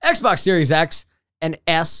 5, Xbox Series X, and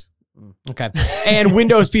S. Okay. And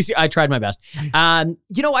Windows PC. I tried my best. I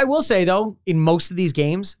will say though, in most of these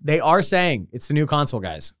games, they are saying it's the new console,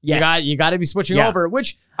 guys. Yes. You got to be switching over,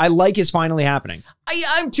 which I like is finally happening.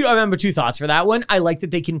 I remember 2 thoughts for that one. I like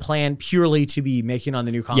that they can plan purely to be making on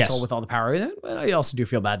the new console with all the power in it, but I also do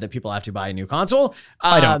feel bad that people have to buy a new console.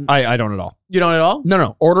 I don't. I don't at all. You don't at all?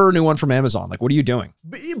 No. Order a new one from Amazon. Like, what are you doing?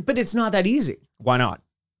 But it's not that easy. Why not?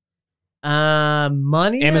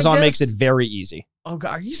 Money. Amazon I makes guess? it very easy. Oh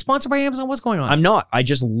God, are you sponsored by Amazon? What's going on? I'm not. I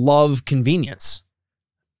just love convenience.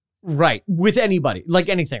 Right. With anybody, like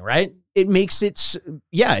anything, right? It makes it,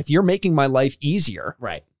 if you're making my life easier.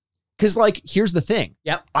 Right. Because, like, here's the thing.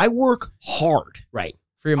 Yep. I work hard. Right.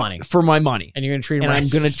 For your money. For my money. And you're going to treat it and right. I'm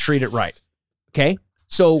going to treat it right. Okay?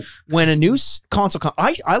 So when a new console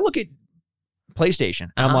I look at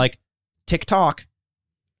PlayStation and I'm like, TikTok,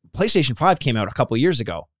 PlayStation 5 came out a couple years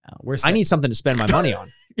ago. I need something to spend my money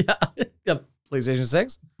on. Yeah. PlayStation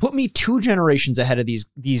 6. Put me 2 generations ahead of these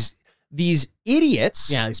idiots.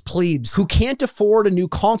 Yeah, these plebes who can't afford a new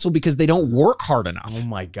console because they don't work hard enough. Oh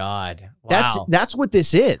my God. Wow. That's what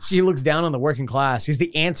this is. He looks down on the working class. He's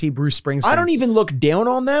the anti-Bruce Springsteen. I don't even look down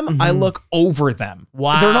on them. I look over them.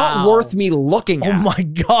 Wow. They're not worth me looking at. Oh my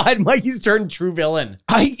God. Mikey's turned true villain.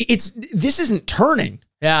 This isn't turning.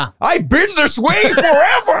 Yeah. I've been this way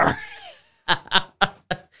forever.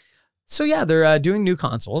 So yeah, they're doing new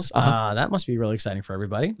consoles. That must be really exciting for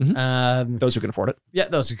everybody. Those who can afford it. Yeah,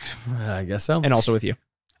 those. I guess so. And also with you.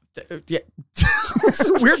 Yeah.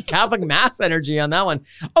 Some weird Catholic mass energy on that one.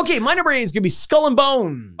 Okay, my number 8 is going to be Skull and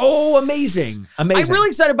Bones. Oh, amazing. Amazing. I'm really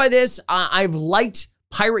excited by this. I've liked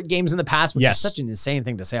pirate games in the past, which Yes. is such an insane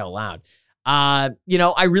thing to say out loud. I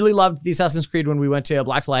really loved the Assassin's Creed when we went to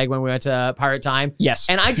Black Flag, when we went to Pirate Time. Yes.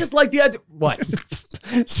 And I just like the what?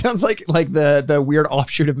 Sounds like the weird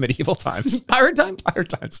offshoot of Medieval Times. Pirate Time? Pirate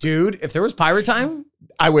Times. Dude, if there was Pirate Time,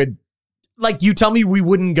 I would. like, you tell me we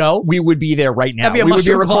wouldn't go. We would be there right now. That'd be a We would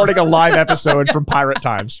be mushroom club. recording a live episode from Pirate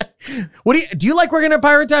Times. What do you like working at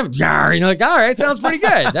Pirate Time? Yeah, you're like, all right, sounds pretty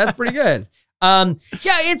good. That's pretty good.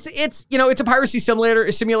 It's a piracy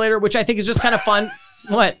simulator, which I think is just kind of fun.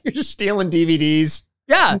 What? You're just stealing DVDs.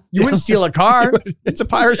 Yeah, you wouldn't steal a car. It's a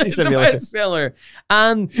piracy It's simulator. a simulator.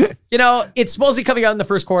 It's supposedly coming out in the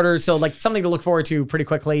first quarter, so like something to look forward to pretty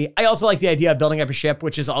quickly. I also like the idea of building up a ship,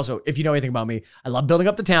 which is also, if you know anything about me, I love building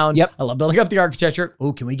up the town. Yep. I love building up the architecture.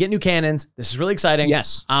 Oh, can we get new cannons? This is really exciting.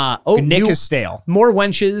 Yes. Nick Nick is stale. more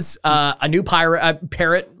wenches, a new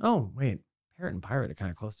parrot. Oh, wait. Parrot and pirate are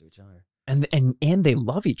kind of close to each other. And they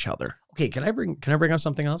love each other. Okay, can I bring up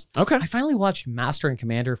something else? Okay. I finally watched Master and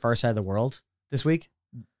Commander Far Side of the World this week.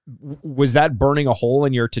 Was that burning a hole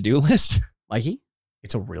in your to-do list? Mikey,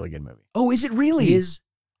 it's a really good movie. Oh, is it really? It is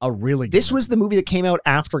a really good This movie. was the movie that came out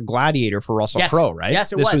after Gladiator for Russell Yes. Crowe, right?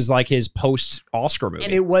 Yes, it this was. was like his post-Oscar movie.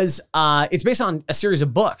 And it was it's based on a series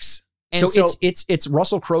of books. And so it's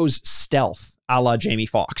Russell Crowe's Stealth, a la Jamie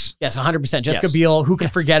Foxx. yes, 100%. Jessica Yes. Biel, who could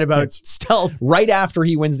Yes. forget about Yes. Stealth? Right after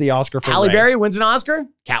he wins the Oscar for Halle Ray. Berry wins an Oscar.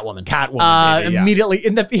 Catwoman. Catwoman, baby, Immediately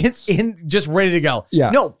in just ready to go. Yeah.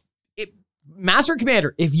 No, Master and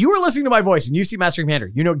Commander. If you are listening to my voice and you see Master and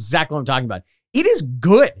Commander, you know exactly what I'm talking about. It is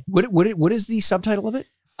good. What is the subtitle of it?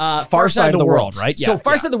 Far Side of the World, right? So Yeah,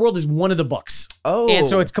 Far yeah. Side of the World is one of the books. Oh. And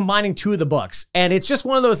so it's combining two of the books. And it's just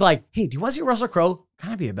one of those like, hey, do you want to see Russell Crowe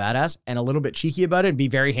kind of be a badass and a little bit cheeky about it and be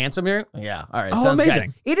very handsome here? Yeah. All right. Oh, sounds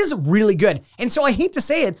amazing. good. It is really good. And so I hate to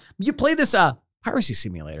say it, you play this piracy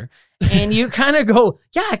simulator and you kind of go,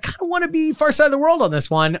 yeah, I kind of want to be Far Side of the World on this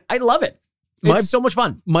one. I love it. It's so much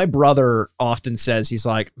fun. My brother often says, he's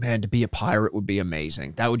like, man, to be a pirate would be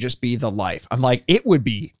amazing. That would just be the life. I'm like, it would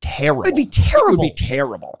be terrible. It'd be terrible. It would be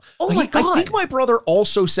terrible. Oh Like, my God. I think my brother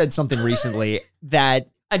also said something recently that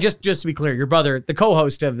Just to be clear, your brother, the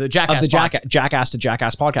co-host of the Jackass of the podcast. Jackass to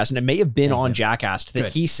Jackass podcast, and it may have been Thank on you. Jackass that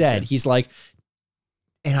Good. he said, he's like,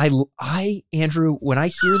 and I Andrew, when I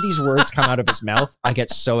hear these words come out of his mouth, I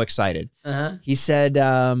get so excited. Uh-huh. He said,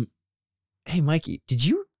 hey Mikey, did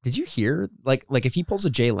you hear like if he pulls a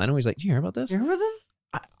Jay Leno, he's like, do you hear about this? You remember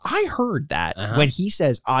that? I heard that. Uh-huh. When he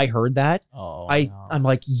says I heard that, Oh, I'm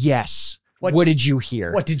like, yes. What What did you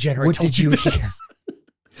hear? What degenerate What told did you this?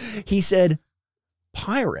 He said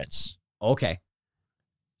pirates Okay.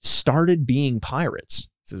 started being pirates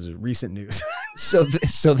This is recent news. so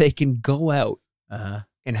they can go out Uh-huh.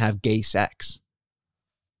 and have gay sex.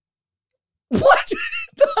 What?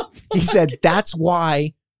 He said that's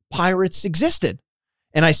why pirates existed.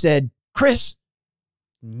 And I said, Chris,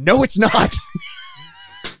 no, it's not.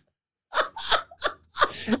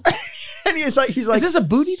 And he's like, Is this a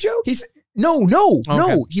booty joke? he's no.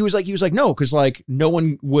 Okay. He was like, no, because like no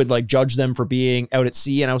one would like judge them for being out at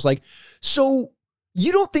sea. And I was like, so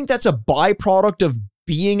you don't think that's a byproduct of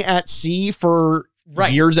being at sea for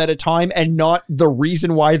Right. years at a time and not the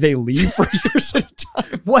reason why they leave for years at a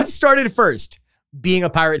time? What started first? Being a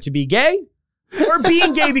pirate to be gay? Or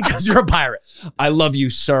being gay because you're a pirate? I love you,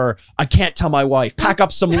 sir. I can't tell my wife. Pack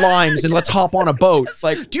up some limes and let's hop on a boat. It's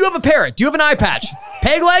like, Do you have a parrot? Do you have an eye patch?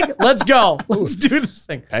 Peg leg? Let's go. Let's do this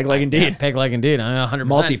thing. peg leg indeed. Peg leg indeed. 100%.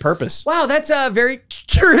 Multi-purpose. Wow, that's a very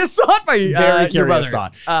curious thought by Very your curious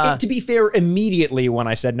brother. thought. To be fair, immediately when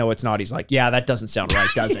I said no, it's not, he's like, yeah, that doesn't sound right,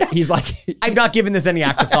 does it? He's like, I've not given this any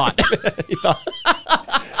active thought. he thought-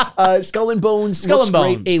 Skull and Bones Skull looks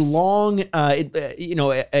and great. Bones. A long,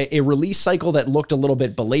 a release cycle that looked a little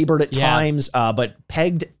bit belabored at Yeah. times, but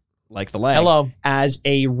pegged like the leg Hello. as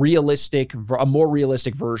a more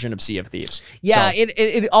realistic version of Sea of Thieves. Yeah, So,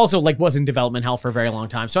 it also like was in development hell for a very long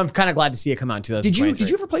time. So I'm kind of glad to see it come out in 2023. did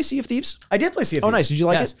you ever play Sea of Thieves? I did play Sea of Oh, Thieves. nice. Did you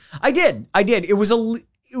like Yes. I did.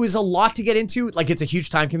 It was a lot to get into. Like it's a huge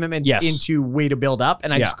time commitment Yes. into way to build up,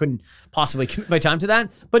 and I Yeah. just couldn't possibly commit my time to that.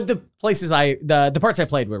 But the places the parts I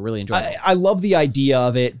played were really enjoyable. I love the idea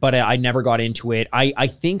of it, but I never got into it. I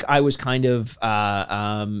think I was kind of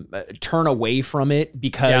turn away from it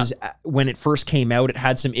because when it first came out, it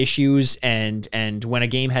had some issues, and when a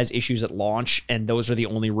game has issues at launch, and those are the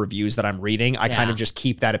only reviews that I'm reading, I kind Yeah. of just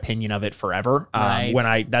keep that opinion of it forever.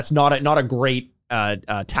 Right. That's not a great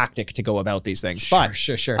tactic to go about these things. But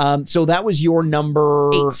Sure. so that was your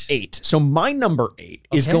number 8. 8. So my number 8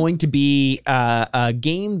 is Okay. going to be a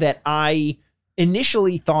game that I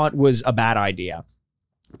initially thought was a bad idea.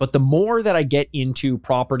 But the more that I get into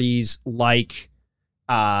properties like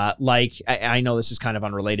I know this is kind of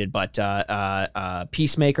unrelated, but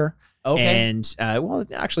Peacemaker. Okay. And well,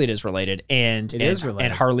 actually, it is related. And It is related.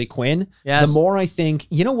 And Harley Quinn. Yes. The more I think,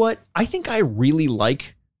 you know what? I think I really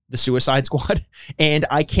like the Suicide Squad, and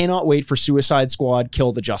I cannot wait for Suicide Squad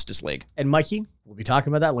Kill the Justice League. And Mikey, we'll be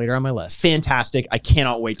talking about that later on my list. Fantastic. I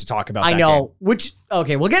cannot wait to talk about I that know. game.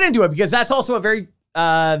 Okay, we'll get into it because that's also a very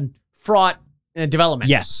fraught development.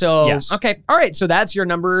 Yes, So, yes. okay. All right. So that's your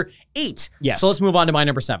number 8. Yes. So let's move on to my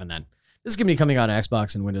number 7 then. This is going to be coming out on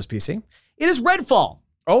Xbox and Windows PC. It is Redfall.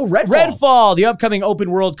 Oh, Redfall. Redfall, the upcoming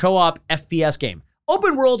open world co-op FPS game.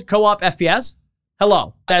 Open world co-op FPS?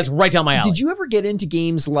 Hello. That's right down my alley. Did you ever get into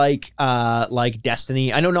games like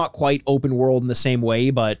Destiny? I know not quite open world in the same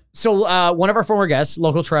way, but So one of our former guests,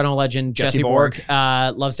 local Toronto legend, Jesse Borg,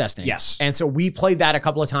 Borg. loves Destiny. Yes. And so we played that a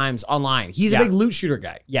couple of times online. He's a Yeah. big loot shooter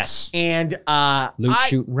guy. yes, And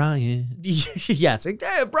Shoot Ryan. yes,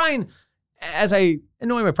 Brian, as I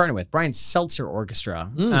annoy my partner with, Brian Seltzer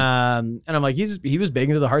Orchestra. And I'm like, he was big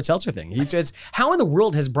into the hard seltzer thing. He just, how in the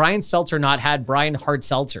world has Brian Seltzer not had Brian Hard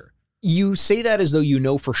Seltzer? You say that as though you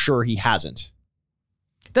know for sure he hasn't.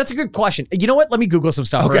 That's a good question. You know what? Let me Google some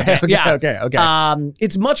stuff. Okay, yeah. okay.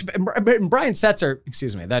 It's much, Brian Seltzer,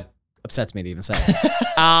 excuse me, that upsets me to even say.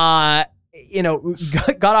 Got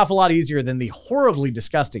off a lot easier than the horribly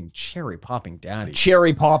disgusting cherry popping daddy.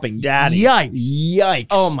 Cherry popping daddy. Yikes.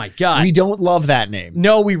 Oh my God. We don't love that name.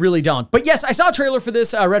 No, we really don't. But yes, I saw a trailer for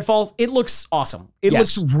this Redfall. It looks awesome. It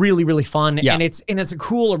Yes. looks really, really fun. Yeah. And it's a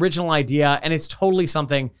cool original idea. And it's totally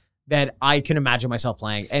something that I can imagine myself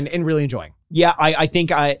playing and really enjoying. Yeah, I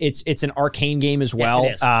think it's an Arcane game as well,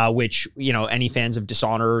 Yes, it is. which, any fans of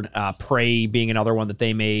Dishonored, Prey being another one that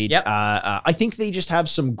they made. Yep. I think they just have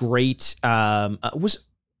some great, was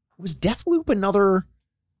Deathloop another,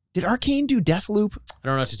 did Arcane do Deathloop? I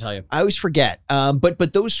don't know what to tell you. I always forget.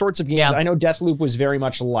 But those sorts of games, Yeah. I know Deathloop was very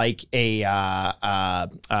much like a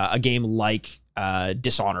game like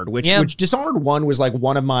Dishonored, which Dishonored 1 was like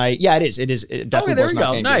one of my, it is. It definitely there was you an go.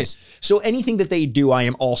 Arcane Nice. game. So anything that they do, I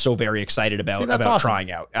am also very excited about, See, that's awesome.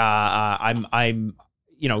 trying out. I'm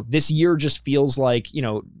this year just feels like,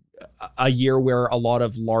 a year where a lot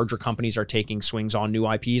of larger companies are taking swings on new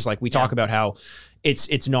IPs. Like we talk about how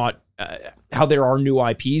it's not how there are new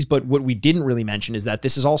IPs, but what we didn't really mention is that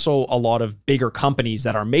this is also a lot of bigger companies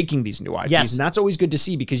that are making these new IPs. Yes. And that's always good to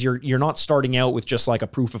see because you're not starting out with just like a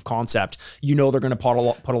proof of concept. They're going to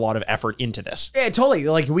put a lot of effort into this. Yeah, totally.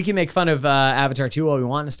 Like we can make fun of Avatar 2 all we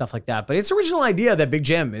want and stuff like that, but it's original idea that Big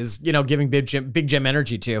Jim is, giving Big Jim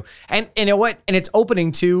energy to. And you know what? And it's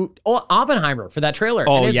opening to Oppenheimer for that trailer.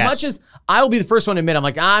 Oh, and as yes. much as I will be the first one to admit, I'm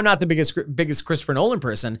like, I'm not the biggest Christopher Nolan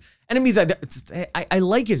person. And it means I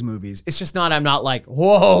like his movies. It's just not, I'm not like,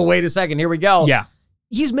 whoa, wait a second, here we go. Yeah.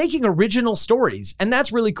 He's making original stories, and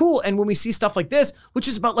that's really cool. And when we see stuff like this, which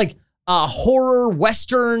is about like a horror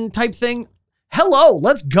Western type thing, hello,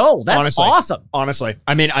 let's go. That's Honestly. awesome. Honestly,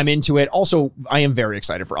 I'm into it. Also, I am very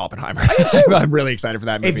excited for Oppenheimer. I'm really excited for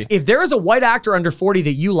that movie. If there is a white actor under 40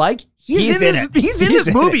 that you like, he's in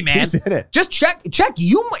this movie, man. He's in it. Just check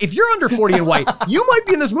you. If you're under 40 and white, you might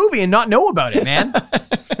be in this movie and not know about it, man.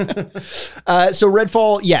 So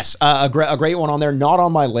Redfall, yes, a great one on there. Not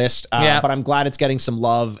on my list, Yeah. but I'm glad it's getting some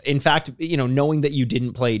love. In fact, knowing that you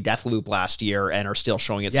didn't play Deathloop last year and are still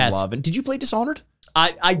showing it Yes. some love. And did you play Dishonored?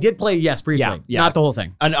 I did play, yes, briefly. Yeah. Not the whole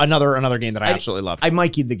thing. Another game that I absolutely loved. I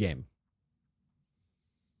might keep the game.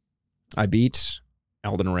 I beat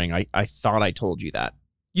Elden Ring. I thought I told you that.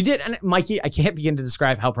 You did, and Mikey, I can't begin to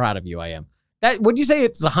describe how proud of you I am. What'd you say?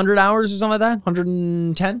 It's 100 hours or something like that?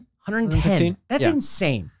 110? 110. 115? That's Yeah.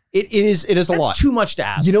 insane. It is a That's lot. too much to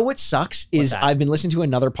ask. You know what sucks is that? I've been listening to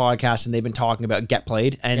another podcast and they've been talking about Get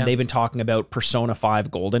Played and they've been talking about Persona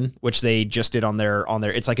 5 Golden, which they just did on their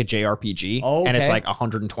it's like a JRPG and it's Okay. like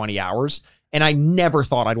 120 hours. And I never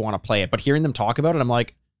thought I'd want to play it, but hearing them talk about it, I'm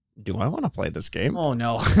like, do I want to play this game? Oh,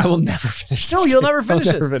 no. I will never finish. No, this you'll game. never finish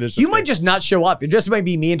I'll this. never finish You this might game. just not show up. It just might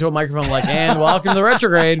be me into a microphone like, and welcome to the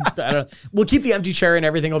retrograde. We'll keep the empty chair and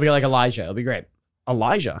everything will be like Elijah. It'll be great.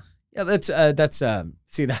 Elijah. Yeah, that's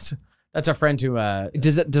our friend who,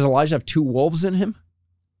 Does Elijah have two wolves in him?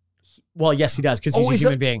 well, yes, he does, because he's a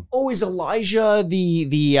human being. Oh, is Elijah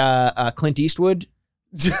the Clint Eastwood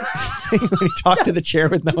thing when he talked to the chair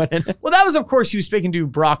with no one in it? Well, that was, of course, he was speaking to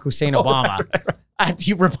Barack Hussein Obama at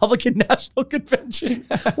the Republican National Convention.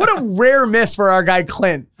 What a rare miss for our guy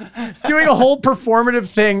Clint, doing a whole performative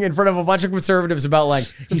thing in front of a bunch of conservatives about like,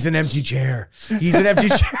 he's an empty chair. He's an empty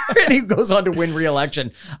chair. And he goes on to win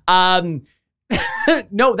re-election.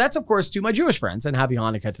 No, that's, of course, to my Jewish friends, and happy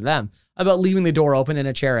Hanukkah to them, about leaving the door open and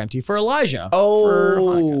a chair empty for Elijah. For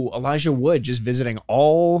Hanukkah. Oh, Elijah Wood just visiting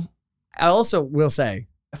all. I also will say,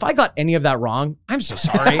 if I got any of that wrong, I'm so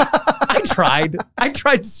sorry. I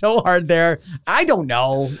tried so hard there. I don't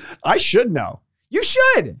know. I should know. You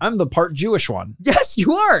should. I'm the part Jewish one. Yes,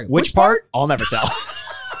 you are. Which part? I'll never tell.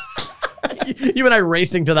 You and I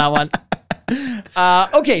racing to that one.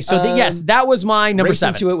 Okay, so yes, that was my number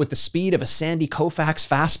Racing 7. to it with the speed of a Sandy Koufax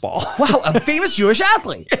fastball. Wow, a famous Jewish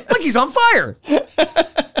athlete. Look, he's on fire.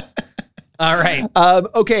 All right.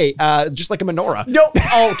 Okay, just like a menorah. No.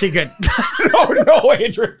 Oh, okay, good. no,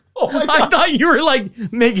 Andrew. Oh my I thought you were like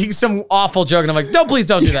making some awful joke, and I'm like, no, please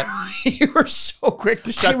don't do that. You were so quick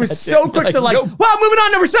to shut I was that so down. quick to like, nope. wow, moving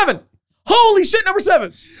on, number 7. Holy shit, number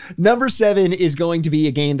 7. Number 7 is going to be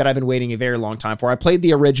a game that I've been waiting a very long time for. I played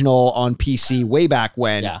the original on PC way back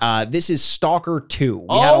when. Yeah. This is Stalker 2.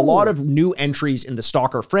 We had a lot of new entries in the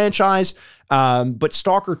Stalker franchise, but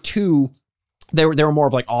Stalker 2, they were more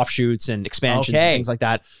of like offshoots and expansions and things like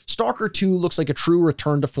that. Stalker 2 looks like a true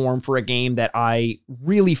return to form for a game that I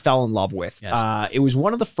really fell in love with. Yes. It was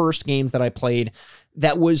one of the first games that I played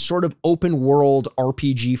that was sort of open world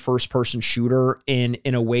RPG first person shooter in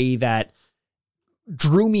a way that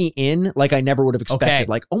drew me in like I never would have expected. Okay.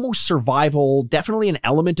 Like almost survival, definitely an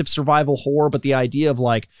element of survival horror, but the idea of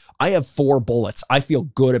like, I have 4 bullets. I feel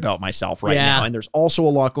good about myself right now. And there's also a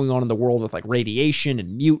lot going on in the world with like radiation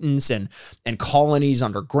and mutants and colonies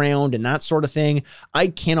underground and that sort of thing. I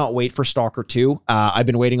cannot wait for Stalker 2. I've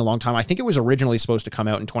been waiting a long time. I think it was originally supposed to come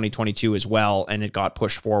out in 2022 as well, and it got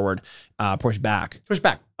pushed forward, pushed back.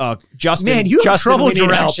 Justin, Man, you have Justin, trouble we need help.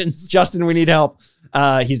 directions. Justin, we need help.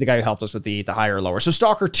 He's the guy who helped us with the higher or lower. So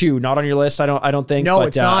Stalker 2, not on your list, I don't think. No, but,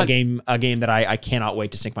 it's not. A game that I cannot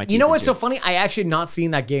wait to sink my teeth You know what's into. so funny? I actually not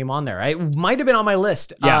seen that game on there. It might have been on my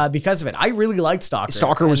list Yeah. because of it. I really liked Stalker.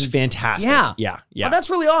 Stalker was And- fantastic. Yeah. Yeah. Well, that's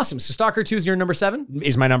really awesome. So Stalker 2 is your number 7?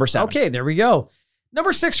 Is my number 7. Okay, there we go.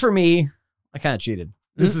 Number 6 for me, I kind of cheated.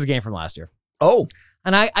 This is a game from last year. Oh,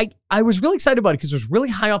 And I was really excited about it because it was really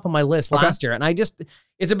high up on my list last year. And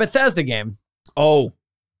it's a Bethesda game,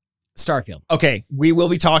 Starfield. okay. We will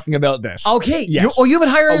be talking about this. Okay. Yes. You have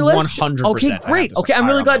it higher on your list? 100%. Okay, I have great. this Okay, I'm higher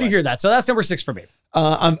really on glad my to hear list. that. So that's number 6 for me.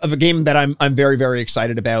 Of a game that I'm very, very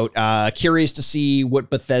excited about. Curious to see what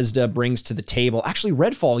Bethesda brings to the table. Actually,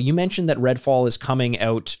 Redfall, you mentioned that Redfall is coming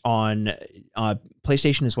out on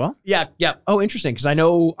PlayStation as well? Yeah. Oh, interesting. Because I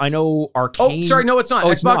know Arcane. Oh, sorry, no, it's not. Oh,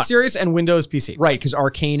 Xbox it's not. Series and Windows PC. Right, because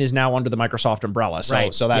Arcane is now under the Microsoft umbrella. So,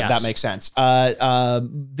 Right, so that yes. makes sense.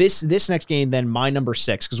 This next game, then my number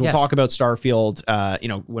 6, because we'll Yes. talk about Starfield.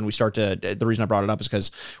 When we start to, the reason I brought it up is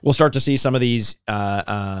because we'll start to see some of these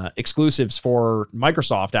exclusives for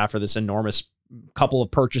Microsoft after this enormous couple of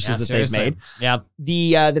purchases that they've made. Yeah.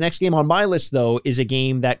 The next game on my list, though, is a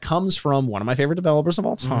game that comes from one of my favorite developers of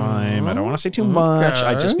all time. I don't want to say too much.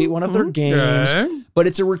 I just beat one of their games. But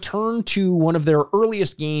it's a return to one of their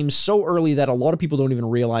earliest games, so early that a lot of people don't even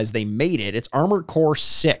realize they made it. It's Armored Core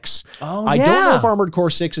 6. Oh, I don't know if Armored Core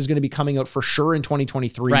 6 is going to be coming out for sure in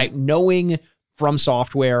 2023. Right. Knowing From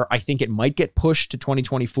Software, I think it might get pushed to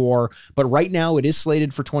 2024, but right now it is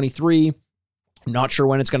slated for 23. Not sure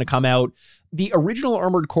when it's going to come out. The original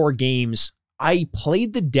Armored Core games, I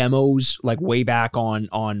played the demos like way back on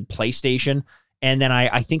PlayStation. And then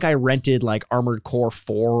I think I rented like Armored Core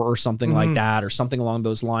 4 or something like that, or something along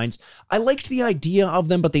those lines. I liked the idea of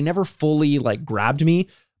them, but they never fully like grabbed me.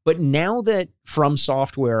 But now that From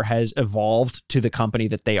Software has evolved to the company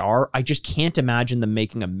that they are, I just can't imagine them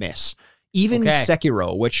making a miss. Even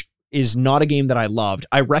Sekiro, which is not a game that I loved,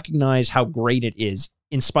 I recognize how great it is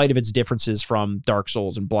in spite of its differences from Dark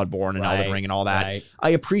Souls and Bloodborne and Elden Ring and all that. Right. I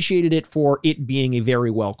appreciated it for it being a very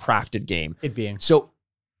well crafted game. It being. So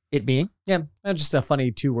it being? Yeah. Just a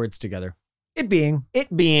funny 2 words together. It being. Yep.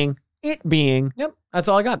 That's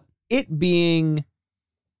all I got. It being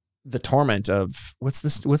the torment of what's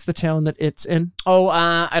the town that it's in? Oh,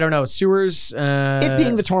 I don't know. Sewers. It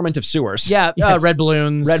being the torment of sewers. Yeah. Yes. Red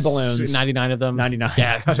balloons. Red balloons. 99 of them. 99.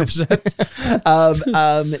 Yeah.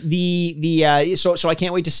 100%. So I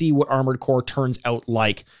can't wait to see what Armored Core turns out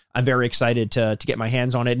like. I'm very excited to get my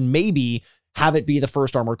hands on it and maybe have it be the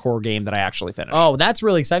first Armored Core game that I actually finish. Oh, that's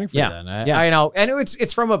really exciting for Yeah. you then. Yeah. I know. And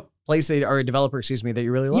it's from a place or a developer, that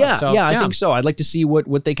you really love. Yeah, So, I think so. I'd like to see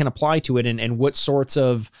what they can apply to it and what sorts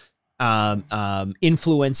of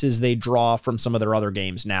influences they draw from some of their other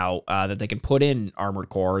games now that they can put in Armored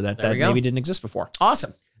Core that There we go. maybe didn't exist before.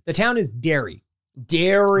 Awesome. The town is Derry.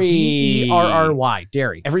 Derry. Derry.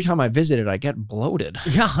 Derry. Every time I visit it, I get bloated.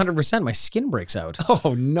 Yeah, 100%. My skin breaks out.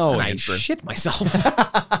 Oh no, And I Andrew. shit myself.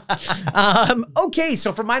 Okay,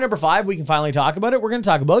 so for my number 5, we can finally talk about it. We're going to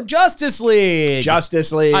talk about Justice League.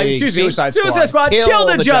 Justice League. Suicide Squad. Kill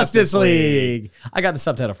the Justice League. I got the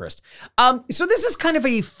subtitle first. So this is kind of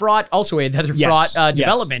a fraught, also another Yes. fraught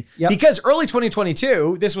development Yep. because early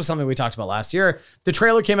 2022, this was something we talked about last year. The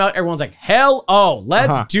trailer came out. Everyone's like, hell,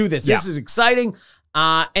 let's do this. This is exciting.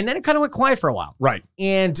 And then it kind of went quiet for a while. Right.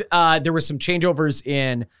 And there was some changeovers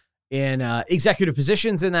in in executive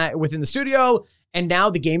positions within the studio. And now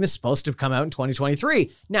the game is supposed to come out in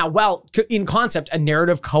 2023. Now, while in concept, a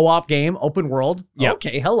narrative co-op game, open world. Yep.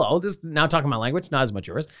 Okay, hello. This now talking my language, not as much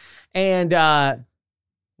yours. And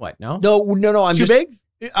what? No, No. I'm too just big.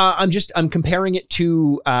 I'm comparing it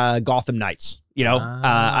to Gotham Knights. You know,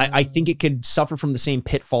 I think it could suffer from the same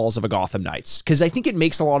pitfalls of a Gotham Knights because I think it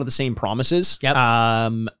makes a lot of the same promises. Yep.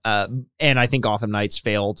 And I think Gotham Knights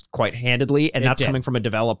failed quite handedly, and It that's did. coming from a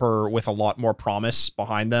developer with a lot more promise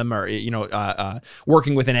behind them, or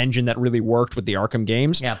working with an engine that really worked with the Arkham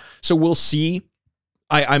games. Yeah. So we'll see.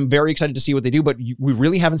 I'm very excited to see what they do, but we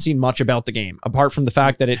really haven't seen much about the game apart from the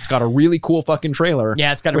fact that it's got a really cool fucking trailer.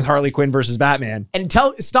 Yeah, it's got with Harley Quinn versus Batman. And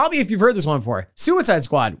stop me if you've heard this one before. Suicide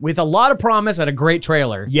Squad with a lot of promise and a great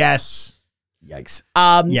trailer. Yes. Yikes.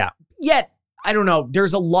 Yeah. Yet, I don't know.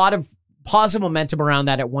 There's a lot of positive momentum around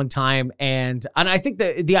that at one time. And I think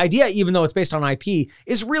the idea, even though it's based on IP,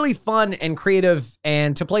 is really fun and creative.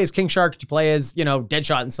 And to play as King Shark, to play as,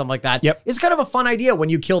 Deadshot and stuff like that. Yep. It's kind of a fun idea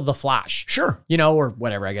when you kill the Flash. Sure. Or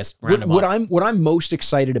whatever, I guess. What I'm most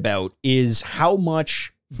excited about is how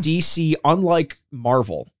much DC, unlike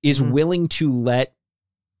Marvel, is willing to let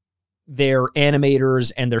their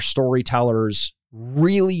animators and their storytellers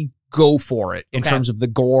really go for it in terms of the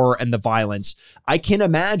gore and the violence. I can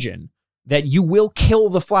imagine that you will kill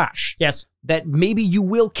the Flash. Yes. That maybe you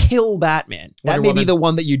will kill Batman. That Wonder may be Woman. the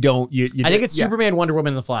one that you don't. I think it's Superman, Wonder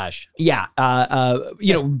Woman, and the Flash. Yeah.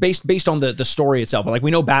 Based on the story itself. But like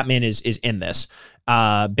we know Batman is in this,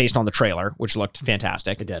 based on the trailer, which looked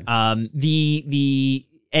fantastic. It did.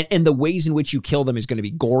 And the ways in which you kill them is going to be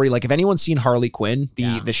gory. Like if anyone's seen Harley Quinn,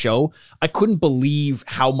 the show, I couldn't believe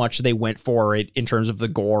how much they went for it in terms of the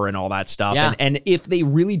gore and all that stuff. Yeah. And if they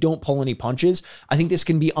really don't pull any punches, I think this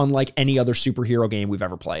can be unlike any other superhero game we've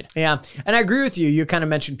ever played. Yeah. And I agree with you. You kind of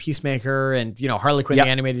mentioned Peacemaker and, Harley Quinn, Yep. the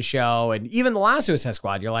animated show, and even the last Suicide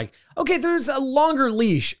Squad. You're like, okay, there's a longer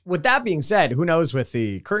leash. With that being said, who knows with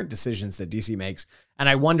the current decisions that DC makes? And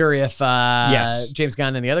I wonder if James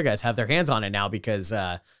Gunn and the other guys have their hands on it now because,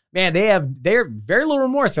 man, they're very little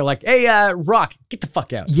remorse. They're like, hey, Rock, get the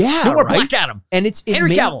fuck out. Yeah, no more right? Black Adam. And it Henry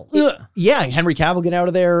may- Cavill. Yeah, Henry Cavill, get out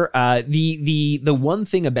of there. The one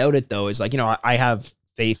thing about it though is like, I have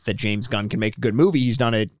faith that James Gunn can make a good movie. He's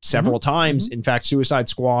done it several times. In fact, Suicide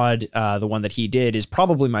Squad, the one that he did, is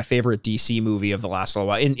probably my favorite DC movie of the last little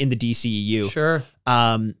while in the DCEU. Sure.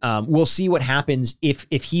 We'll see what happens if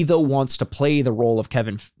he though wants to play the role of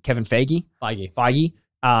Kevin Feige.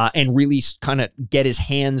 And really kind of get his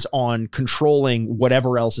hands on controlling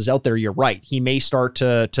whatever else is out there. You're right. He may start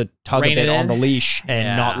to tug Rein a bit it on in. the leash and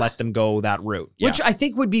Yeah. not let them go that route. Yeah. Which I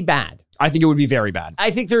think would be bad. I think it would be very bad.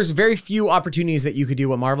 I think there's very few opportunities that you could do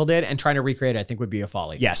what Marvel did, and trying to recreate it, I think, would be a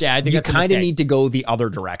folly. Yes. Yeah, I think you that's a kind of mistake. need to go the other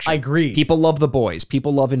direction. I agree. People love The Boys.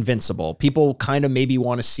 People love Invincible. People kind of maybe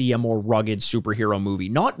want to see a more rugged superhero movie.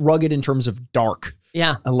 Not rugged in terms of dark,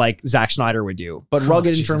 Yeah. like Zack Snyder would do, but rugged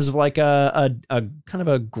in Jesus. terms of like a kind of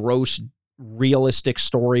a gross, realistic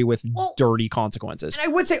story with Well, dirty consequences. And I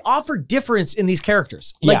would say offer difference in these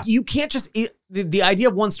characters. Like Yeah. you can't just the idea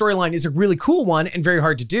of one storyline is a really cool one and very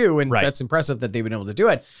hard to do, and Right. that's impressive that they've been able to do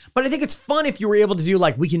it. But I think it's fun if you were able to do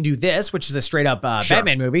like we can do this, which is a straight up Sure.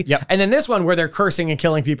 Batman movie, Yep. and then this one where they're cursing and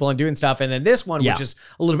killing people and doing stuff, and then this one Yeah. which is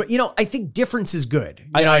a little bit. I think difference is good. You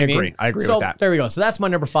I know what agree. mean? I agree so with that. There we go. So that's my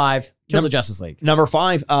number 5. Kill the Justice League. Number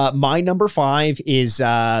 5, my number 5 is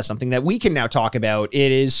something that we can now talk about.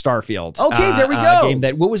 It is Starfield. Okay, there we A go. game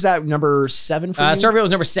that, what was that, number 7 for you? Starfield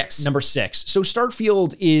was number 6. Number 6. So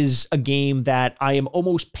Starfield is a game that I am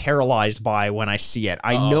almost paralyzed by when I see it.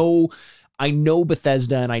 I know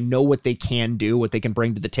Bethesda and I know what they can do, what they can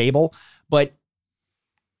bring to the table, but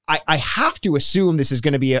I have to assume this is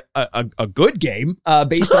going to be a good game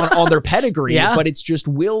based on their pedigree, Yeah. but it's just,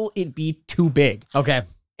 will it be too big? Okay.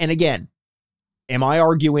 And again, am I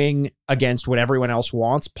arguing against what everyone else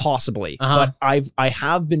wants? Possibly. Uh-huh. But I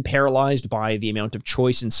have been paralyzed by the amount of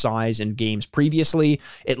choice and size in games previously.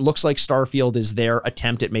 It looks like Starfield is their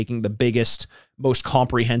attempt at making the biggest, most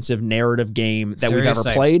comprehensive narrative game that we've Seriously.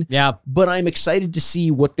 ever played. Yeah. But I'm excited to see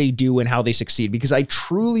what they do and how they succeed, because I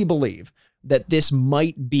truly believe that this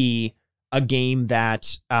might be a game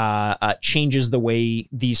that changes the way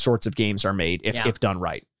these sorts of games are made if done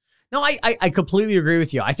right. No, I completely agree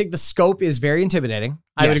with you. I think the scope is very intimidating.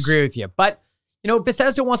 I would Yes. agree with you. But,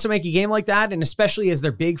 Bethesda wants to make a game like that, and especially as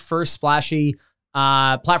their big first splashy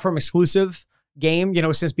platform exclusive game,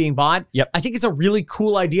 since being bought. Yep. I think it's a really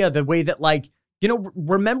cool idea, the way that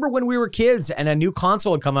remember when we were kids and a new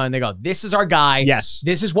console would come out and they go, this is our guy. Yes.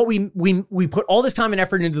 This is what we put all this time and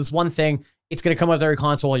effort into this one thing. It's going to come with every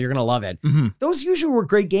console. You're going to love it. Mhm. Those usually were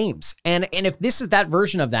great games. And if this is that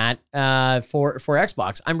version of that for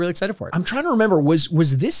Xbox, I'm really excited for it. I'm trying to remember, was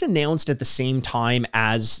this announced at the same time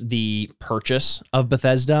as the purchase of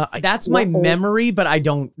Bethesda? That's my memory, but I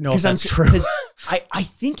don't know if that's true. I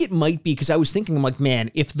think it might be, because I was thinking, I'm like,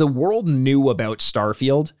 man, if the world knew about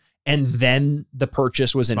Starfield and then the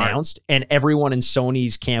purchase was announced and everyone in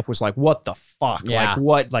Sony's camp was like, what the fuck? Yeah. Like,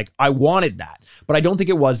 what? Like, I wanted that. But I don't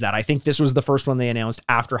think it was that. I think this was the first one they announced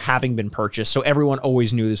after having been purchased. So everyone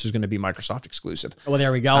always knew this was going to be Microsoft exclusive. Well,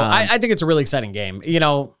 there we go. I think it's a really exciting game. You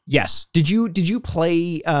know, Yes. Did you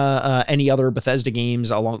play any other Bethesda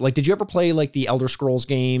games along? Like, did you ever play like the Elder Scrolls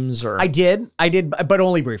games? Or I did, but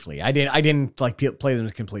only briefly. I didn't like play them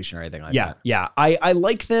to completion or anything like that. Yeah. I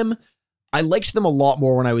like them. I liked them a lot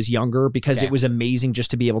more when I was younger because Okay. it was amazing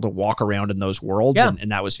just to be able to walk around in those worlds, Yeah. and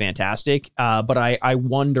that was fantastic. But I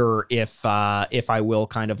wonder if I will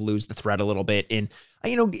kind of lose the thread a little bit in,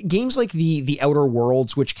 games like the Outer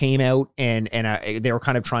Worlds, which came out and they were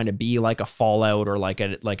kind of trying to be like a Fallout or like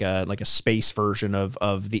a space version of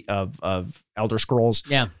Elder Scrolls.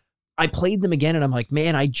 Yeah. I played them again and I'm like,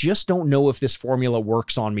 man, I just don't know if this formula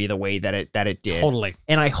works on me the way that it did. Totally.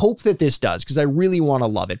 And I hope that this does, because I really want to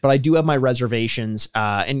love it. But I do have my reservations.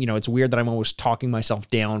 And it's weird that I'm always talking myself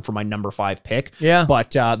down for my number 5 pick. Yeah.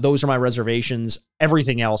 But those are my reservations.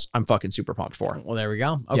 Everything else, I'm fucking super pumped for. Well, there we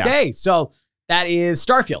go. Yeah. Okay. So that is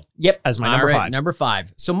Starfield. Yep, as my number All right, 5. Number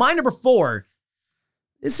 5. So my number 4,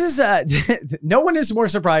 this is, no one is more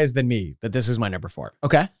surprised than me that this is my number 4.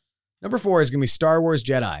 Okay. Number 4 is going to be Star Wars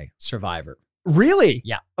Jedi Survivor. Really?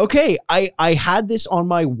 Yeah. Okay. I had this on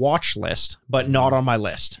my watch list, but not on my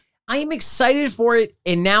list. I am excited for it,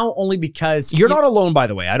 and now only because You're not alone, by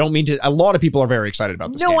the way. I don't mean to. A lot of people are very excited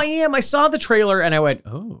about this game. No, I am. I saw the trailer and I went,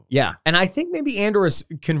 oh. Yeah. And I think maybe Andor has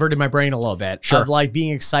converted my brain a little bit Sure. of like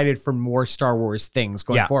being excited for more Star Wars things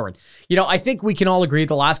going Yeah. forward. I think we can all agree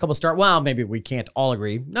the last couple well, maybe we can't all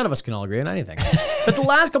agree. None of us can all agree on anything. But the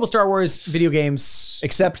last couple Star Wars video games,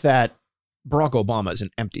 Except that Barack Obama is an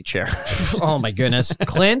empty chair. oh my goodness.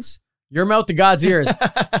 Clint, your mouth to God's ears.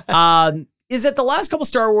 Is that the last couple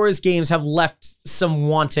Star Wars games have left some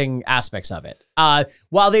wanting aspects of it.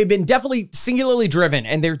 While they've been definitely singularly driven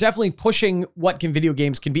and they're definitely pushing what video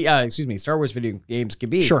games can be, Star Wars video games can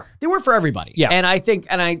be. Sure. They weren't for everybody. Yeah. And I think,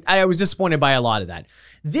 I was disappointed by a lot of that.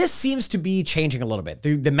 This seems to be changing a little bit.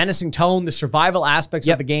 The menacing tone, the survival aspects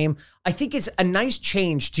of the game, I think it's a nice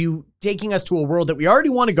change to taking us to a world that we already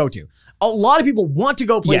want to go to. A lot of people want to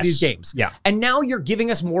go play Yes. these games. Yeah. And now you're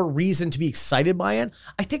giving us more reason to be excited by it.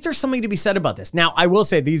 I think there's something to be said about this. Now, I will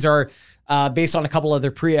say these are based on a couple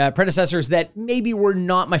other predecessors that maybe were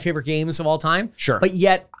not my favorite games of all time. Sure. But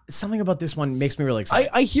yet, something about this one makes me really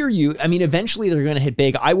excited. I hear you. I mean, eventually they're going to hit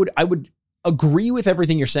big. I would agree with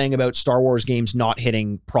everything you're saying about Star Wars games not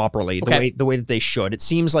hitting properly the way that they should. It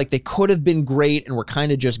seems like they could have been great and were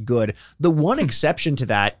kind of just good. The one exception to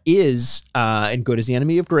that is, and good is the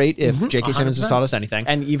enemy of great, if J.K. Simmons has 100%. taught us anything.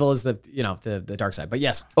 And evil is the dark side. But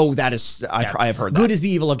yes, Oh, that is, I have heard that. good is the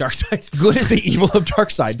evil of dark side. Good is the evil of dark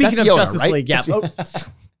side. Speaking That's of Yoda, Justice right? League, yeah. That's-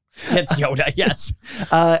 It's Yoda, yes.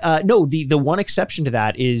 No, the one exception to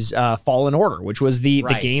that is Fallen Order, which was the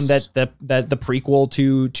Right. game that the prequel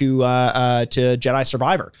to Jedi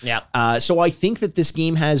Survivor. Yeah. So I think that this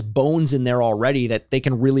game has bones in there already that they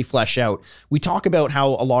can really flesh out. We talk about how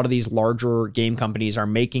a lot of these larger game companies are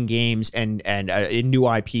making games and new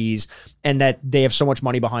IPs, and that they have so much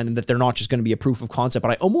money behind them that they're not just going to be a proof of concept.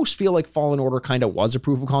 But I almost feel like Fallen Order kind of was a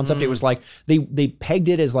proof of concept. It was like they pegged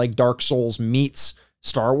it as like Dark Souls meets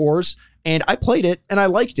Star Wars, and I played it and I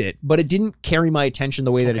liked it, but it didn't carry my attention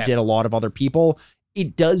the way that it did a lot of other people.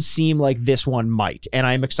 It does seem like this one might, and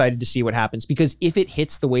I'm excited to see what happens, because if it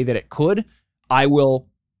hits the way that it could, I will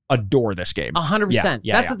adore this game. 100%.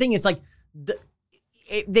 Yeah, That's the thing. It's like,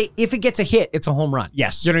 if it gets a hit, it's a home run.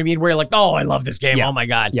 Yes. You know what I mean? Where you're like, oh, I love this game. Yeah. Oh my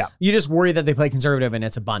God. Yeah. You just worry that they play conservative and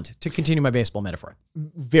it's a bunt, to continue my baseball metaphor.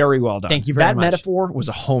 Very well done. Thank you very That much. metaphor was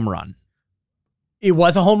a home run. It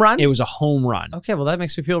was a home run? It was a home run. Okay, well, that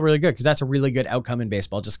makes me feel really good, because that's a really good outcome in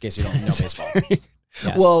baseball, just in case you don't know baseball.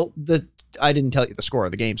 Yes. Well, I didn't tell you the score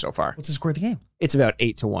of the game so far. What's the score of the game? It's about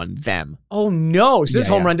 8-1 them. Oh, no. So this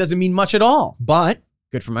Yeah, home yeah. run doesn't mean much at all. But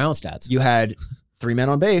Good for my own stats. you had 3 men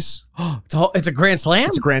on base. It's a grand slam?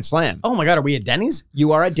 It's a grand slam. Oh my God, are we at Denny's?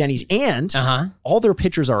 You are at Denny's, and Uh-huh. all their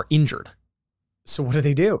pitchers are injured. So what do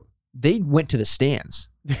they do? They went to the stands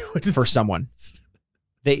What did for this- someone.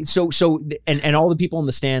 And all the people in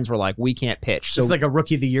the stands were like, we can't pitch. So It's like a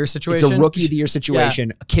rookie of the year it's situation? a rookie of the year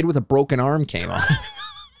situation. A kid with a broken arm came on.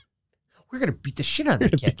 We're going to beat the shit out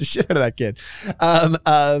of that Beat kid. the shit out of that kid.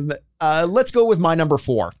 Let's go with my number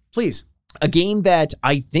 4. Please. a game that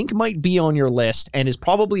I think might be on your list and is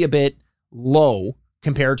probably a bit low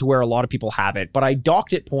compared to where a lot of people have it, but I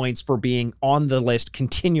docked it points for being on the list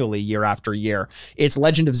continually year after year. It's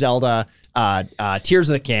Legend of Zelda, Tears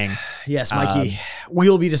of the King. Yes, Mikey. We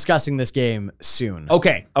will be discussing this game soon.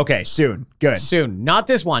 Okay, soon. Good. Soon. Not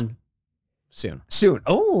this one. Soon.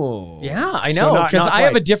 Oh. Yeah, I So know. not Because I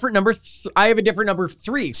have quite. a different number. I have a different number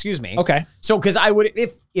 3. Excuse me. Okay. So, because I would,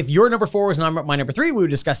 if your number 4 was my number 3, we would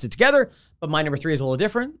discuss it together. But my number 3 is a little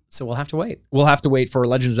different, so we'll have to wait. We'll have to wait for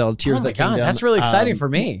Legend of Zelda Tears Oh of my the Kingdom. god, that's really exciting for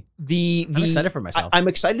me. I'm excited for myself. I'm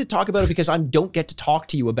excited to talk about it because I don't get to talk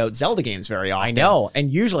to you about Zelda games very often. I know,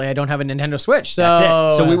 and usually I don't have a Nintendo Switch, so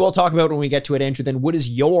That's it. So we will talk about it when we get to it, Andrew. Then what is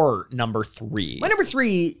your number 3? My number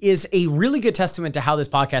 3 is a really good testament to how this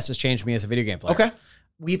podcast has changed me as a video game player. Okay.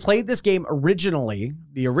 We played this game originally,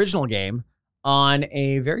 the original game, on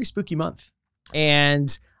a very spooky month. And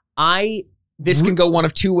This can go one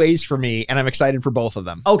of two ways for me, and I'm excited for both of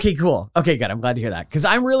them. Okay, cool. Okay, good. I'm glad to hear that. Because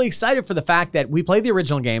I'm really excited for the fact that we played the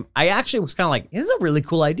original game. I actually was kind of like, this is a really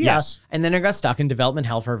cool idea. Yes. And then I got stuck in development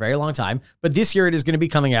hell for a very long time. But this year it is going to be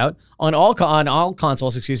coming out on all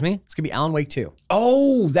consoles, excuse me. It's going to be Alan Wake 2.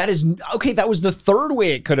 Oh, that is okay. That was the third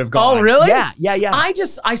way it could have gone. Oh, really? Yeah.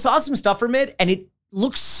 I saw some stuff from it and it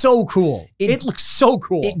looks so cool. It looks so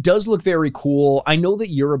cool. It does look very cool. I know that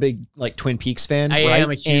you're a big like Twin Peaks fan. I right?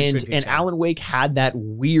 am a huge Twin Peaks and fan. Alan Wake had that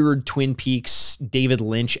weird Twin Peaks David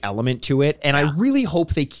Lynch element to it, and I really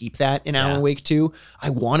hope they keep that in Alan Wake 2.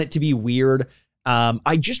 I want it to be weird.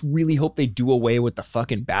 I just really hope they do away with the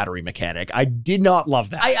fucking battery mechanic. I did not love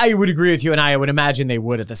that. I would agree with you, and I would imagine they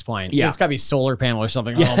would at this point. Yeah. It's got to be solar panel or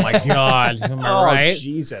something. Oh my god, am I right?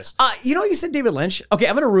 Jesus. You know, you said David Lynch. Okay,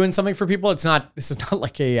 I'm gonna ruin something for people. This is not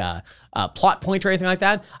like a plot point or anything like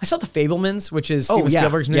that. I saw The Fabelmans, which is Steven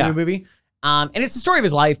Spielberg's new movie. And it's the story of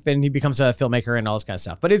his life, and he becomes a filmmaker and all this kind of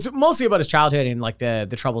stuff. But it's mostly about his childhood and like the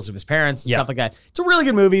troubles of his parents and stuff like that. It's a really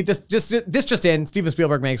good movie. This just in. Steven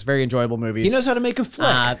Spielberg makes very enjoyable movies. He knows how to make a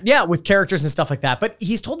flick. Yeah, with characters and stuff like that. But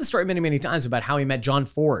he's told the story many, many times about how he met John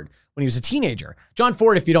Ford when he was a teenager. John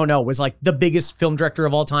Ford, if you don't know, was like the biggest film director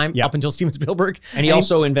of all time up until Steven Spielberg. And he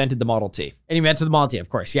also invented the Model T. And he invented the Model T, of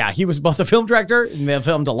course. Yeah, he was both a film director, and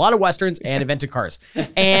filmed a lot of Westerns, and invented cars.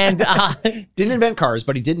 And Didn't invent cars,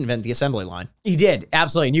 but he did invent the assembly line. he did,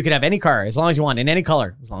 absolutely. And you could have any car as long as you want, in any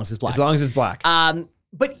color, as long as it's black. As long as it's black. And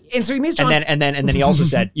so he meets John. And then he also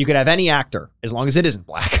said you could have any actor as long as it isn't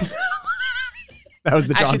black. That was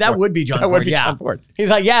the John Actually, that Ford. would be John That Ford. would be yeah. John Ford.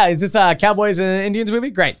 He's like, yeah, is this a Cowboys and Indians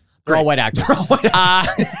movie? Great. They're all white actors.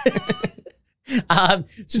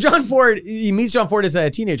 So John Ford, he meets John Ford as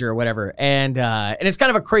a teenager or whatever, and it's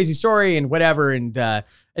kind of a crazy story and whatever, and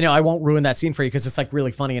I won't ruin that scene for you because it's like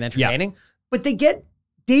really funny and entertaining. But they get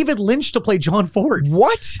David Lynch to play John Ford.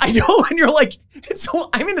 What? I know, and you're like,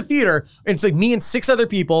 so I'm in a theater, and it's like me and 6 other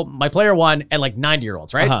people, my player 1, and like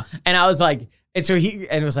 90-year-olds, right? And I was like, and so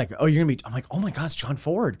it was like, oh, you're gonna meet. I'm like, oh my God, it's John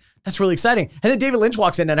Ford. That's really exciting. And then David Lynch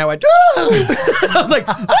walks in, and I went, I was like,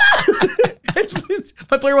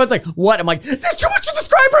 my player 1's like, what? I'm like, there's too much to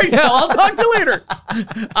describe right now. I'll talk to you later.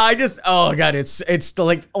 Oh God, it's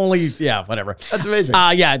like only, whatever. That's amazing.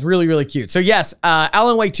 Yeah, it's really, really cute. So yes,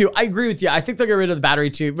 Alan Wake 2, I agree with you. I think they'll get rid of the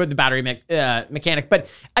battery mechanic, but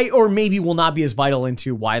or maybe will not be as vital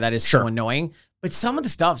into why that is so annoying. But some of the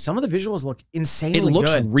visuals look insanely good. It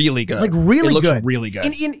looks really good. Like really it looks good. really good.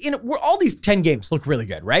 All these 10 games look really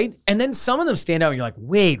good, right? And then some of them stand out and you're like,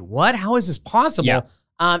 wait, what? How is this possible? Yeah.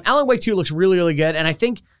 Alan Wake 2 looks really, really good. And I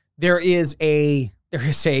think there is a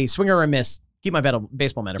swing or a miss. Keep my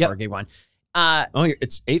baseball metaphor, game one.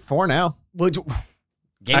 It's 8-4 now.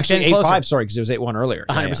 Actually, 8-5, sorry, because it was 8-1 earlier.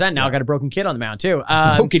 100%. Now I got a broken kid on the mound too.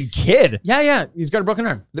 Broken kid? Yeah. He's got a broken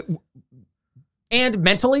arm. And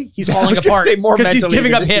mentally, he's falling apart say more because he's mentally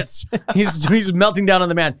giving than up it hits. He's melting down on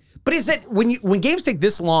the man. But is that when games take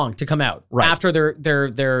this long to come out after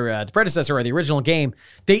their the predecessor or the original game,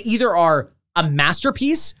 they either are a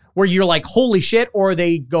masterpiece where you're like, holy shit, or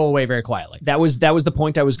they go away very quietly. That was the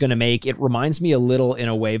point I was going to make. It reminds me a little, in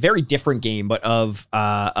a way, very different game, but of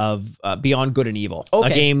Beyond Good and Evil.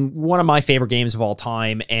 Okay. A game, one of my favorite games of all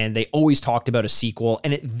time, and they always talked about a sequel.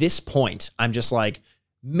 And at this point, I'm just like,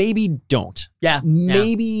 maybe don't. Yeah.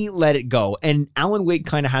 Maybe let it go. And Alan Wake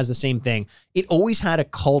kind of has the same thing. It always had a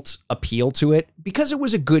cult appeal to it because it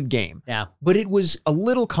was a good game. Yeah. But it was a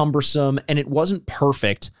little cumbersome and it wasn't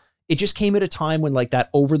perfect. It just came at a time when like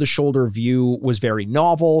that over-the-shoulder view was very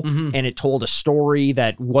novel and it told a story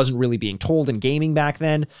that wasn't really being told in gaming back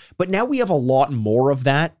then. But now we have a lot more of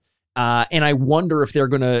that. And I wonder if they're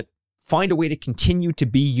going to find a way to continue to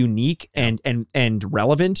be unique and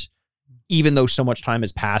relevant, even though so much time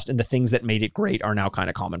has passed and the things that made it great are now kind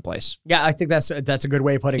of commonplace. Yeah, I think that's a good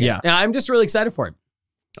way of putting it. Yeah. I'm just really excited for it.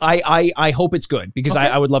 I hope it's good because Okay.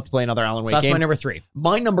 I would love to play another Alan Wake So that's game. my number 3.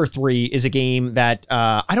 My number 3 is a game that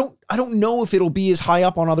I don't know if it'll be as high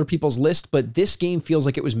up on other people's list, but this game feels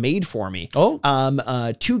like it was made for me. Oh.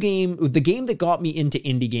 The game that got me into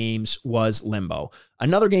indie games was Limbo.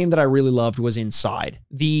 Another game that I really loved was Inside.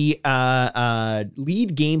 The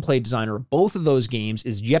lead gameplay designer of both of those games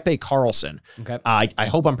is Jeppe Carlsen. Okay. I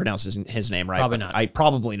hope I'm pronouncing his name right. Probably but not.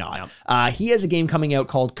 Probably not. He has a game coming out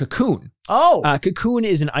called Cocoon. Oh. Cocoon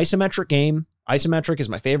is an isometric game. Isometric is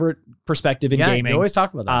my favorite perspective in gaming. You always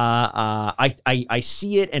talk about that. I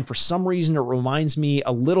see it, and for some reason, it reminds me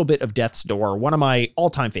a little bit of Death's Door, one of my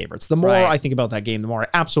all-time favorites. The more Right. I think about that game, the more I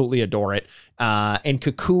absolutely adore it. And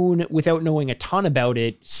Cocoon, without knowing a ton about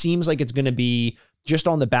it, seems like it's going to be just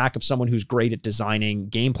on the back of someone who's great at designing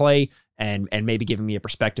gameplay and maybe giving me a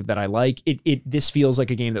perspective that I like. This feels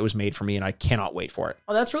like a game that was made for me, and I cannot wait for it.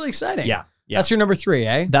 Oh, that's really exciting. Yeah. That's your number 3,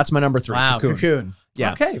 eh? That's my number 3. Wow, Cocoon.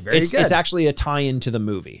 Yeah. Okay, very good. It's actually a tie-in to the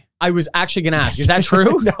movie. I was actually going to ask, is that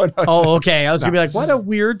true? No, it's Oh, not. okay. I was It's going to be not. like, what a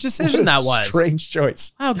weird decision that was. Strange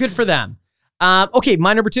choice. Oh, good for them. Okay,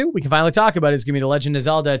 my number 2, we can finally talk about it. It's going to be The Legend of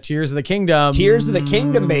Zelda, Tears of the Kingdom. Tears of the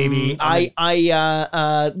Kingdom, baby. I'm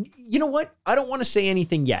You know what? I don't want to say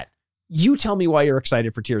anything yet. You tell me why you're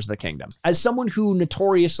excited for Tears of the Kingdom. As someone who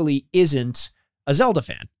notoriously isn't a Zelda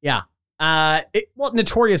fan. Yeah. Well,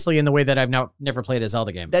 notoriously in the way that I've never played a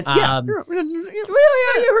Zelda game. That's yeah, you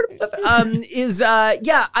heard about that.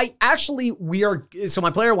 So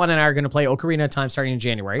my player 1 and I are going to play Ocarina of Time starting in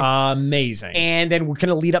January. Amazing. And then we're going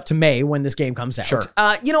to lead up to May when this game comes out. Sure.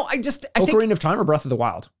 I think Ocarina of Time or Breath of the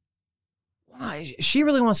Wild? she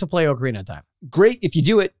really wants to play Ocarina of Time. Great. If you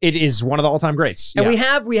do it, it is one of the all-time greats. And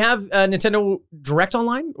Yeah. we have Nintendo Direct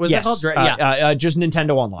Online. Was that called? Yes. Yeah. Just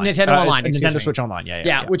Nintendo Online. Nintendo Online, excuse Nintendo me. Switch Online.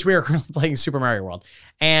 Yeah, which we are currently playing Super Mario World.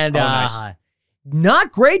 And nice.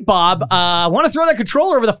 not great, Bob. I want to throw that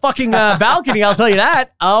controller over the fucking balcony, I'll tell you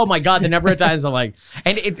that. Oh my God, the number of times I'm like,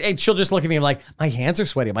 and she'll just look at me and like, my hands are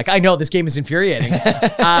sweaty. I'm like, I know this game is infuriating.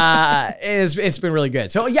 It's been really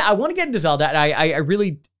good. So yeah, I want to get into Zelda. And I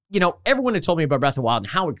really, everyone had told me about Breath of the Wild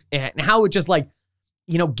and how it just like,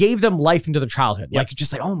 gave them life into their childhood. Yep. Like,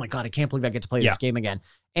 just like, oh my God, I can't believe I get to play this game again.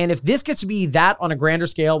 And if this gets to be that on a grander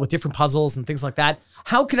scale with different puzzles and things like that,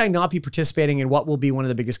 how could I not be participating in what will be one of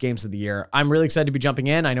the biggest games of the year? I'm really excited to be jumping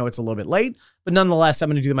in. I know it's a little bit late, but nonetheless, I'm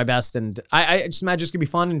going to do my best. And I just imagine it's going to be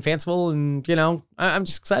fun and fanciful. And, I'm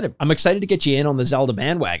just excited. I'm excited to get you in on the Zelda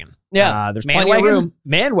bandwagon. Yeah. There's plenty of room.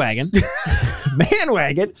 Manwagon.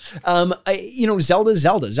 Manwagon. Zelda's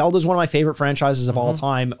Zelda. Zelda's one of my favorite franchises of all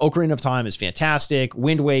time. Ocarina of Time is fantastic.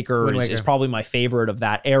 Wind Waker is probably my favorite of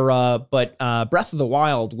that era. But Breath of the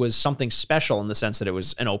Wild was something special in the sense that it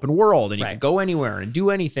was an open world and you could go anywhere and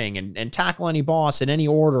do anything and tackle any boss in any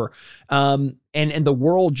order. And the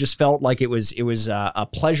world just felt like it was a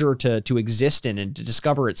pleasure to exist in and to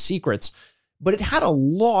discover its secrets. But it had a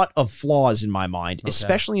lot of flaws in my mind,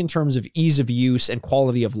 especially in terms of ease of use and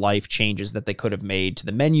quality of life changes that they could have made to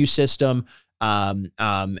the menu system. And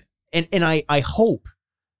I hope,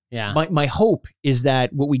 my hope is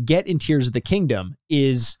that what we get in Tears of the Kingdom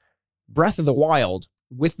is Breath of the Wild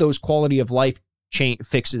with those quality of life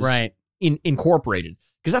fixes incorporated,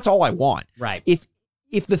 because that's all I want. Right.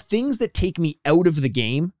 If the things that take me out of the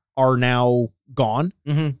game are now gone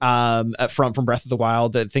from Breath of the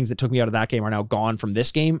Wild, the things that took me out of that game are now gone from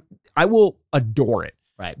this game, I will adore it.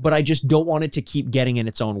 Right. But I just don't want it to keep getting in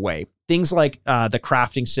its own way. Things like the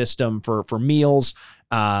crafting system for meals,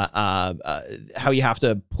 how you have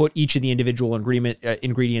to put each of the individual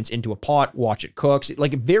ingredients into a pot, watch it cooks,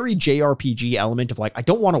 like a very JRPG element of like, I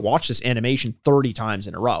don't want to watch this animation 30 times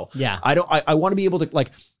in a row. Yeah. I want to be able to,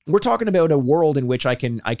 like, we're talking about a world in which I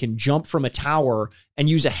can jump from a tower and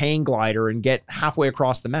use a hang glider and get halfway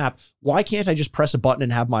across the map. Why can't I just press a button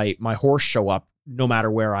and have my horse show up no matter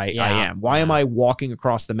where I am? Why am I walking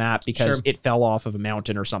across the map because it fell off of a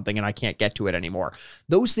mountain or something and I can't get to it anymore?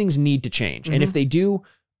 Those things need to change. And if they do,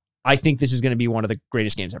 I think this is going to be one of the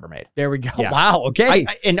greatest games ever made. There we go. Yeah. Wow. Okay.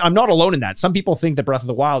 And I'm not alone in that. Some people think that Breath of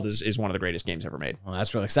the Wild is one of the greatest games ever made. Well,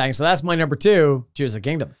 that's really exciting. So that's my number 2, Tears of the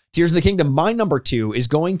Kingdom. Tears of the Kingdom, my number 2 is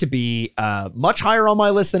going to be much higher on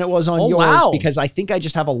my list than it was on yours, because I think I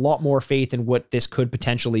just have a lot more faith in what this could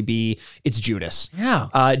potentially be. It's Judas.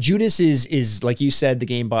 Yeah. Judas is like you said, the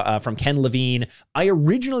game from Ken Levine. I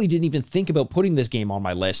originally didn't even think about putting this game on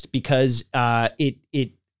my list because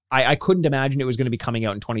I couldn't imagine it was going to be coming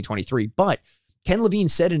out in 2023. But Ken Levine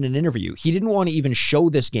said in an interview, he didn't want to even show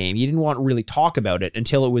this game. He didn't want to really talk about it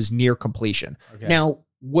until it was near completion. Okay. Now,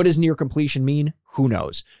 What does near completion mean? Who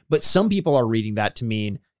knows? But some people are reading that to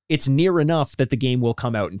mean it's near enough that the game will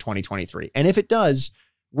come out in 2023. And if it does,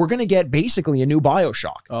 we're going to get basically a new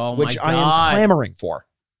BioShock, Oh my which I am God. clamoring for.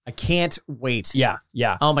 I can't wait. Yeah.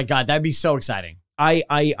 Oh my God, that'd be so exciting.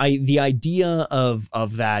 The idea of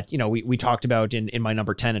that, we talked about in my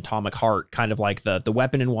number 10, Atomic Heart, kind of like the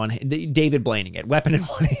weapon in one, David Blaining it, weapon in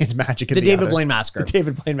one hand, magic in The the David other. Blaine Massacre. The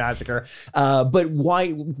David Blaine Massacre. But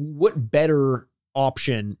what better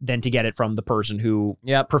option than to get it from the person who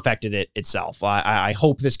perfected it itself? I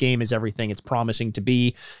hope this game is everything it's promising to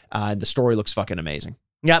be. The story looks fucking amazing.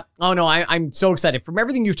 Yep. Oh no, I'm so excited. From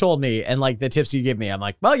everything you've told me and like the tips you give me, I'm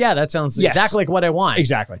like, well, yeah, that sounds exactly like what I want.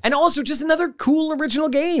 Exactly. And also just another cool original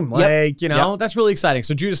game. Like, that's really exciting.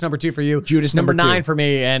 So Judas number 2 for you. Judas number number 9 2. for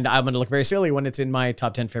me. And I'm going to look very silly when it's in my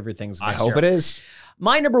top 10 favorite things. I next hope year. it is.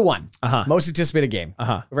 My number 1, Uh-huh. most anticipated game.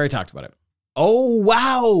 Uh-huh. We've already talked about it. Oh,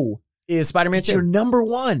 wow. Is Spider-Man It's your 2. number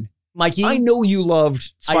 1. Mikey, I know you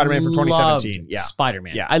loved Spider-Man from 2017. loved Yeah.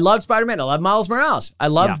 Spider-Man. Yeah. I loved Spider-Man. I loved Miles Morales. I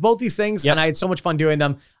loved Yeah. both these things, Yep. and I had so much fun doing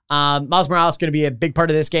them. Miles Morales is going to be a big part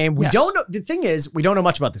of this game. We Yes. don't know. The thing is, we don't know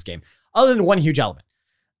much about this game other than one huge element.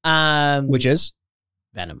 Which is?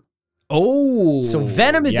 Venom. Oh. So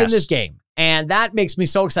Venom is in yes. this game. And that makes me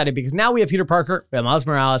so excited because now we have Peter Parker, we have Miles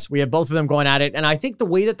Morales, we have both of them going at it. And I think the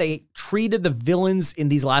way that they treated the villains in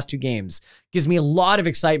these last 2 games gives me a lot of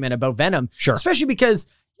excitement about Venom. Sure. Especially because,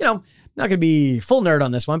 not going to be full nerd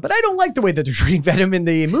on this one, but I don't like the way that they're treating Venom in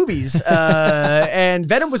the movies. And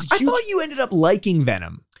Venom was a I huge... thought you ended up liking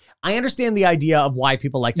Venom. I understand the idea of why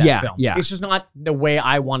people like that film. Yeah. It's just not the way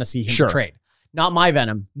I want to see him Sure. portrayed. Not my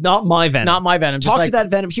Venom. Not my Venom. Not my Venom. Just Talk like, to that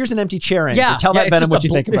Venom. Here's an empty chair. Andrew. Yeah, Tell that it's Venom just what a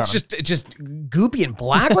you think about him. It's just goopy and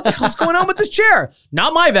black. What the hell's going on with this chair?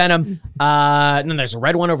 Not my Venom. And then there's a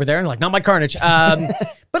red one over there, and like not my Carnage.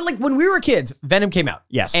 But like when we were kids, Venom came out.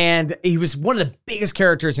 Yes. And he was one of the biggest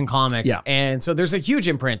characters in comics. Yeah. And so there's a huge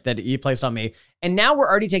imprint that he placed on me. And now we're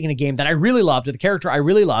already taking a game that I really loved, with the character I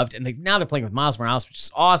really loved, and now they're playing with Miles Morales, which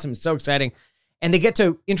is awesome. It's so exciting. And they get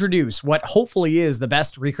to introduce what hopefully is the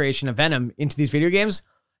best recreation of Venom into these video games.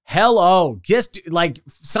 Hello, just like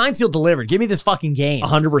signed, sealed, delivered. Give me this fucking game.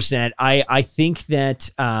 100%. I think that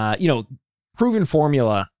proven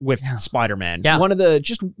formula with Spider-Man. Yeah. One of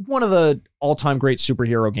the all-time great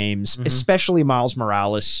superhero games, Mhm. especially Miles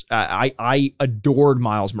Morales. I adored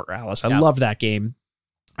Miles Morales. I Yeah. loved that game.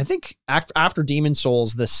 I think after Demon's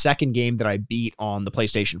Souls, the second game that I beat on the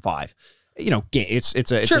PlayStation 5. It's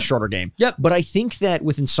a Sure. shorter game. Yep. But I think that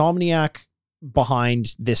with Insomniac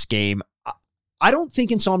behind this game, I don't think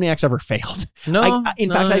Insomniac's ever failed. In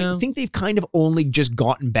fact, I think they've kind of only just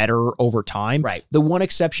gotten better over time. Right. The one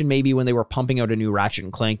exception maybe when they were pumping out a new Ratchet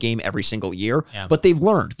and Clank game every single year, Yeah. but they've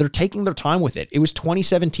learned. They're taking their time with it. It was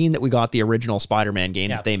 2017 that we got the original Spider-Man game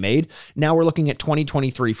that they made. Now we're looking at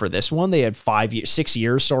 2023 for this one. They had 6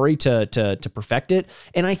 years, to perfect it.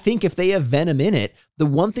 And I think if they have Venom in it, the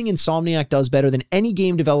one thing Insomniac does better than any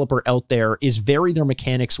game developer out there is vary their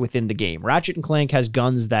mechanics within the game. Ratchet and Clank has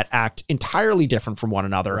guns that act entirely different from one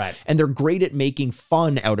another, Right. and they're great at making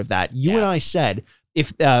fun out of that. You and I said,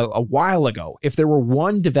 if a while ago, if there were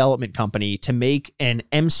one development company to make an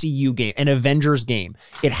MCU game, an Avengers game,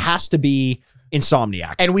 it has to be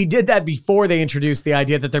Insomniac. And we did that before they introduced the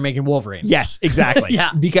idea that they're making Wolverine. Yes, exactly.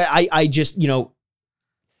 Yeah. Because I just,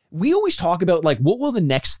 we always talk about like what will the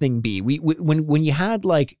next thing be. When you had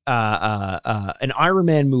like an Iron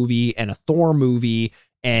Man movie and a Thor movie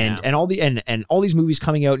and all these movies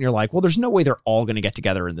coming out, and you're like, well, there's no way they're all going to get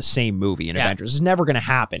together in the same movie in Avengers. It's never going to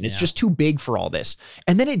happen. It's just too big for all this.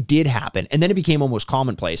 And then it did happen, and then it became almost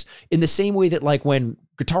commonplace. In the same way that like when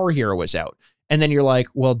Guitar Hero was out, and then you're like,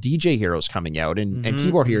 well, DJ Hero's coming out and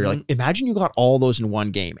Keyboard Hero. You're like, imagine you got all those in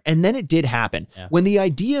one game. And then it did happen. Yeah. When the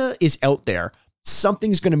idea is out there,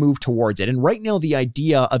 something's going to move towards it. And right now, the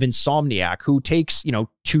idea of Insomniac, who takes,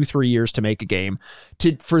 2-3 years to make a game,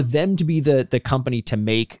 for them to be the company to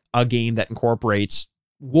make a game that incorporates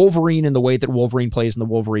Wolverine in the way that Wolverine plays in the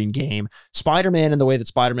Wolverine game, Spider-Man in the way that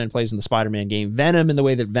Spider-Man plays in the Spider-Man game, Venom in the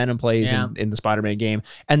way that Venom plays in the Spider-Man game,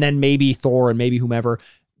 and then maybe Thor and maybe whomever.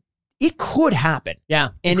 It could happen. Yeah.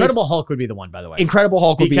 And Incredible Hulk would be the one, by the way. Incredible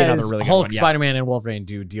Hulk would be another Because really good Hulk, one. Yeah. Spider-Man, and Wolverine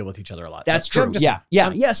do deal with each other a lot. That's So, true. just-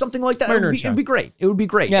 Yeah, something like that. It would be great. It would be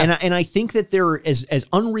great. Yeah. And I think that they're as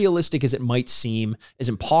unrealistic as it might seem, as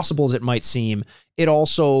impossible as it might seem, it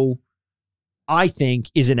also, I think,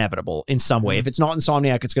 is inevitable in some way. If it's not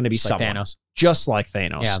Insomniac, it's going to be Just like someone. Thanos. Just like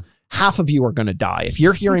Thanos. Yeah. Half of you are going to die. If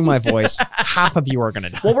you're hearing my voice, half of you are going to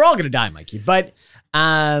die. Well, we're all going to die, Mikey. But, Do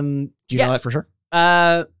you know that for sure?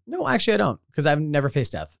 no, actually I don't, because I've never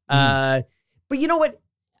faced death. But you know what?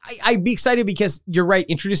 I'd be excited because you're right.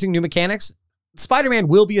 Introducing new mechanics, Spider-Man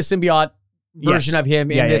will be a symbiote version Yes. of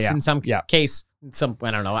him in Yeah, this yeah. in some Yeah. case. I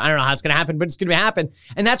don't know how it's going to happen, but it's going to happen.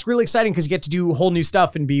 And that's really exciting because you get to do whole new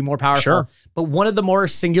stuff and be more powerful. Sure. But one of the more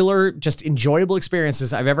singular, just enjoyable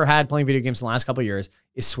experiences I've ever had playing video games in the last couple of years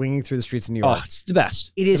is swinging through the streets of New York. Oh, it's the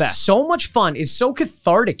best. It is The best. so much fun. It's so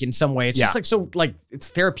cathartic in some way. It's just it's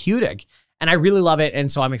therapeutic. And I really love it.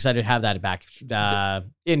 And so I'm excited to have that back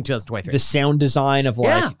in 2023. The sound design of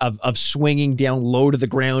Yeah. of swinging down low to the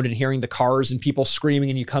ground and hearing the cars and people screaming,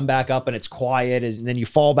 and you come back up and it's quiet, and then you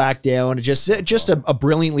fall back down. It's just a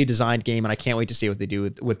brilliantly designed game, and I can't wait to see what they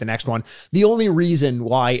do with the next one. The only reason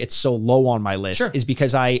why it's so low on my list is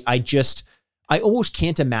because I almost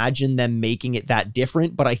can't imagine them making it that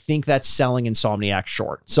different, but I think that's selling Insomniac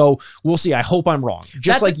short. So we'll see. I hope I'm wrong.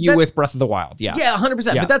 Just like you with Breath of the Wild. Yeah. Yeah,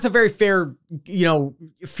 100%. Yeah. But that's a very fair, fear. You know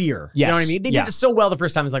what I Yes. mean? They did it so well the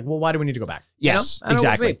first time. It's like, well, why do we need to go back? Yes, You know? I don't know,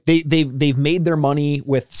 we'll exactly. see. They've made their money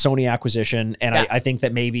with Sony acquisition, and Yeah. I think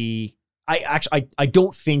that maybe I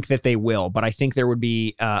don't think that they will, but I think there would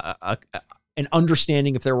be an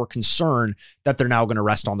understanding if there were concern that they're now going to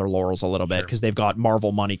rest on their laurels a little bit because they've got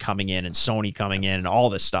Marvel money coming in and Sony coming in and all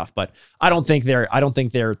this stuff. But I don't think they're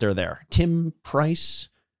there. Tim Price,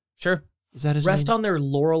 Sure. is that his Rest name? on their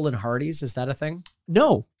Laurel and Hardy's. Is that a thing?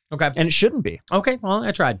 No, Okay. and it shouldn't be. Okay. Well,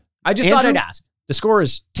 I tried. I just thought Andrew? I'd ask. The score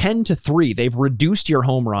is 10-3. They've reduced your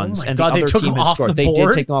home runs, Oh my and God, the they other took team them has off scored. the They did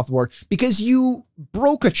board? take them off the board because you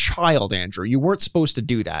broke a child, Andrew. You weren't supposed to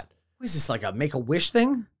do that. What is this, like a Make-A-Wish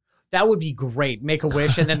thing? That would be great.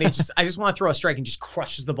 Make-A-Wish, and then I just want to throw a strike and just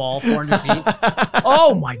crushes the ball 400 feet.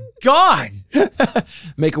 Oh my God.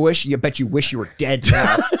 Make a wish. You bet you wish you were dead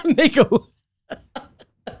now.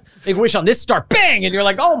 Make-A-Wish on this star. Bang! And you're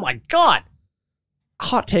like, oh my God.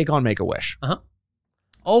 Hot take on Make a Wish.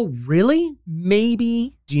 Oh, really?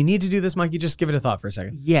 Maybe. Do you need to do this, Mikey? Just give it a thought for a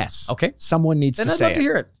second. Yes. Okay. Someone needs Then to I'd say love to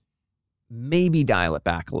hear it. Maybe dial it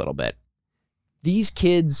back a little bit. These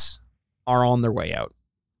kids are on their way out.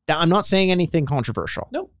 Now, I'm not saying anything controversial.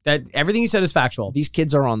 No, that everything you said is factual. These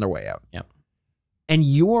kids are on their way out. Yep. And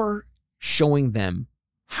you're showing them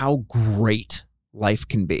how great life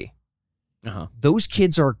can be. Uh-huh. Those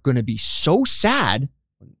kids are going to be so sad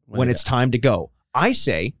when it's time to go. I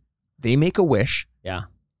say they make a wish. Yeah.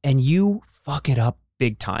 And you fuck it up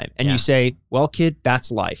big time. And Yeah. you say, well, kid, that's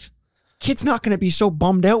life. Kid's not going to be so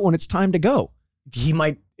bummed out when it's time to go. He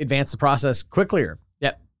might advance the process quicklier.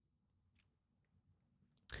 Yep.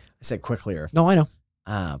 I said quicklier. No, I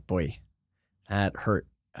know. Boy, that hurt.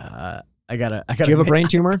 I gotta. Do you have a brain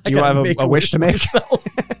tumor? Do you have a wish to make?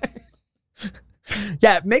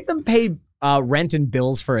 Yeah, make them pay rent and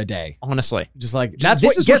bills for a day. Honestly. Just like This that's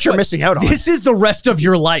is guess what you're missing out on. This is the rest of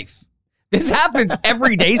your life. This happens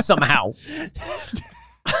every day somehow.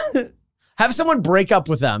 Have someone break up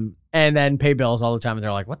with them and then pay bills all the time, and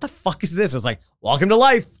they're like, "What the fuck is this?" It was like, "Welcome to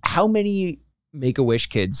life." How many Make-A-Wish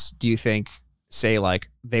kids do you think say like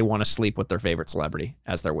they want to sleep with their favorite celebrity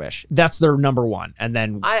as their wish? That's their number one. And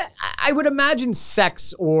then I would imagine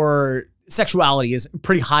sex or sexuality is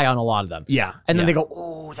pretty high on a lot of them. yeah. And then yeah. they go,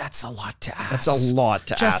 "Oh, that's a lot to ask. That's a lot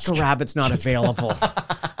to Jessica ask. Rabbit's not available.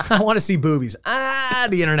 I want to see boobies.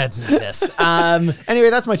 The internet exists." Anyway,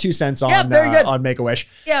 that's my 2 cents on Yeah, very good. on Make-A-Wish.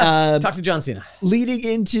 Yeah. Talk to John Cena. Leading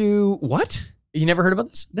into what? You never heard about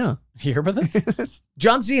this? No. You hear about this?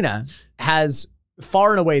 John Cena has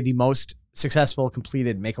far and away the most successful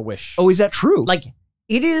completed Make-A-Wish. Oh, is that true? Like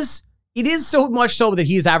it is so much so that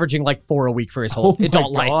he's averaging like 4 a week for his whole Oh my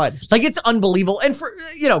adult God. life. Like it's unbelievable. And for,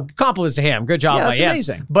 compliments to him. Good job Yeah, by that's him.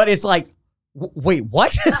 amazing. But it's like, wait,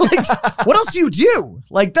 what? Like, what else do you do?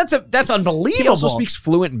 Like that's unbelievable. He also speaks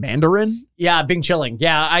fluent Mandarin. Yeah, Bing Chilling.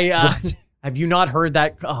 Yeah, I have you not heard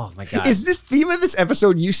that? Oh my God. Is this theme of this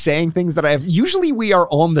episode you saying things that I have? Usually we are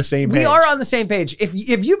on the same page. We are on the same page. If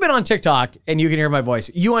you've been on TikTok and you can hear my voice,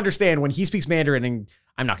 you understand when he speaks Mandarin, and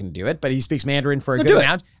I'm not going to do it, but he speaks Mandarin for a good do it.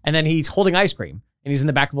 amount, and then he's holding ice cream, and he's in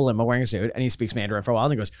the back of a limo wearing a suit, and he speaks Mandarin for a while,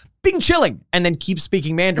 and he goes, Bing Chilling, and then keeps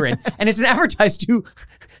speaking Mandarin, and it's an advertised to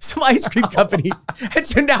some ice cream company, and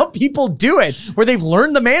so now people do it, where they've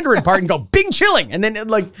learned the Mandarin part and go, Bing Chilling, and then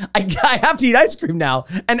like, I have to eat ice cream now,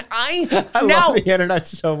 and I now love the internet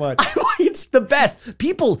so much. it's the best.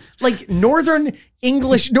 People like Northern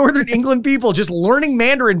England people just learning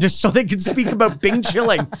Mandarin just so they can speak about Bing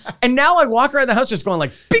Chilling. And now I walk around the house just going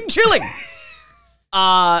like, Bing Chilling.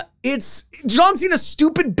 It's John Cena's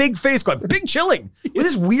stupid big face going, Bing Chilling. With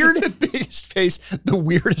his weird, The biggest face, the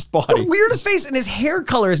weirdest the body. weirdest face, and his hair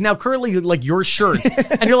color is now curly like your shirt.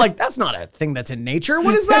 And you're like, that's not a thing that's in nature.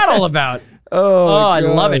 What is that all about? Oh, I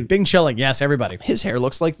God. love it. Bing Chilling. Yes, everybody. His hair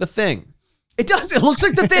looks like the Thing. It does. It looks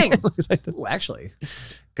like the thing. Looks like the Ooh, actually.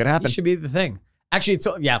 could He happen. should be the thing. Actually, it's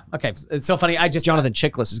so, yeah. Okay. It's so funny. I just, Jonathan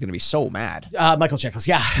Chiklis is going to be so mad. Michael Chiklis.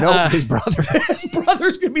 Yeah. No, his brother. His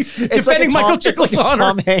brother's going to be It's like defending a Tom- Michael it's Chiklis' like a honor.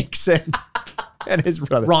 Tom Hanks and his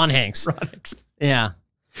brother. Ron Hanks. Ron Hanks. Yeah.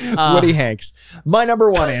 Woody Hanks. My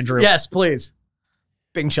number one, Andrew. Yes, please.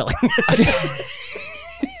 Bing Chilling.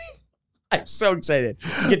 I'm so excited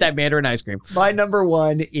to get that Mandarin ice cream. My number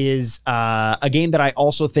one is a game that I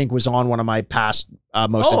also think was on one of my past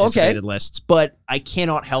most anticipated lists, but I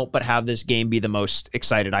cannot help but have this game be the most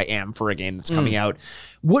excited I am for a game that's coming out.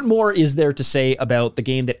 What more is there to say about the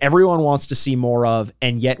game that everyone wants to see more of,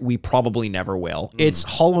 and yet we probably never will? It's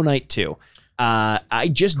Hollow Knight 2. I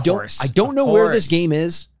just don't know where this game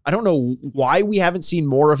is. I don't know why we haven't seen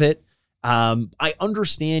more of it. I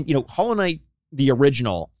understand, Hollow Knight, the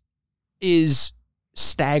original, is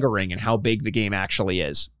staggering in how big the game actually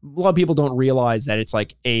is. A lot of people don't realize that it's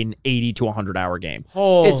like an 80 to 100 hour game.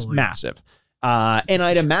 It's massive. And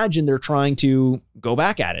I'd imagine they're trying to go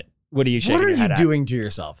back at it. What are you shaking What are your head you at? doing to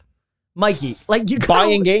yourself? Mikey, like you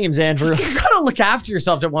Buying games, Andrew. You gotta look after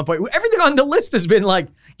yourself at one point. Everything on the list has been like,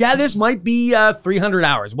 yeah, this might be 300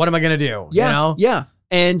 hours. What am I gonna do? Yeah. Yeah.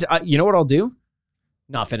 And you know what I'll do?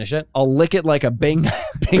 Not finish it. I'll lick it like a Bing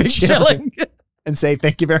Big Chilling and say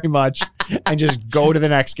thank you very much and just go to the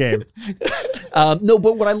next game. No,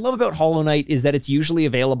 but what I love about Hollow Knight is that it's usually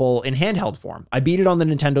available in handheld form. I beat it on the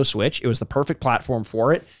Nintendo Switch. It was the perfect platform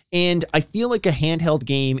for it. And I feel like a handheld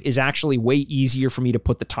game is actually way easier for me to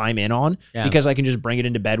put the time in on because I can just bring it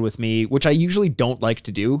into bed with me, which I usually don't like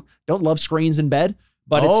to do. Don't love screens in bed,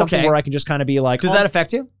 but it's something where I can just kind of be like, does that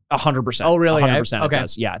affect you? 100%. Oh, really? 100% Okay. It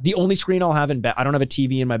does. Yeah. The only screen I'll have in bed, I don't have a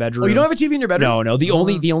TV in my bedroom. Oh, you don't have a TV in your bedroom? No. The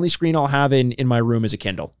only screen I'll have in my room is a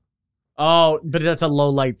Kindle. Oh, but that's a low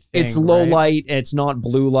light thing. It's low right? light. It's not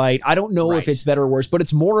blue light. I don't know if it's better or worse, but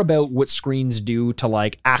it's more about what screens do to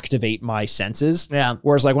like activate my senses. Yeah.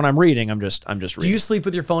 Whereas like when I'm reading, I'm just reading. Do you sleep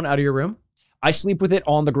with your phone out of your room? I sleep with it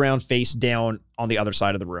on the ground, face down on the other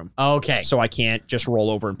side of the room. Okay. So I can't just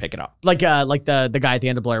roll over and pick it up. Like the guy at the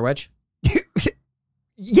end of Blair Witch?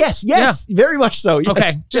 Yes, very much so. Yes.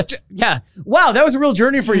 Okay. Just yeah. Wow, that was a real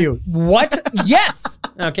journey for you. What? Yes.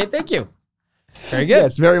 Okay, thank you. Very good.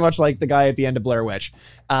 Yes, very much like the guy at the end of Blair Witch.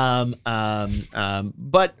 But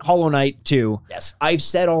Hollow Knight 2. Yes. I've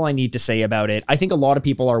said all I need to say about it. I think a lot of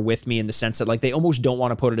people are with me in the sense that like they almost don't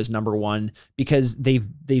want to put it as number one because they've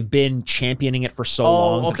been championing it for so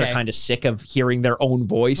long that they're kind of sick of hearing their own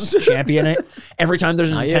voice champion it. Every time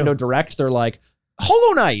there's a Nintendo Direct, they're like,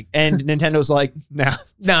 Hollow Knight. And Nintendo's like, nah.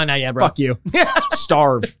 No, not yet, bro. Fuck you.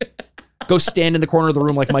 Starve. Go stand in the corner of the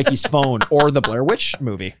room like Mikey's phone or the Blair Witch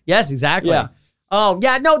movie. Yes, exactly. Yeah. Oh,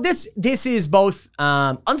 yeah. No, this is both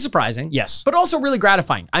unsurprising. Yes. But also really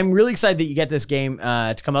gratifying. I'm really excited that you get this game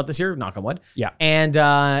to come out this year, knock on wood. Yeah. And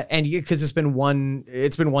because it's been one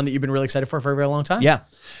that you've been really excited for a very long time. Yeah.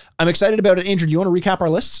 I'm excited about it. Andrew, do you want to recap our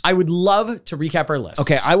lists? I would love to recap our lists.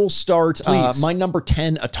 Okay, I will start. Please. My number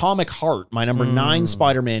 10, Atomic Heart. My number 9,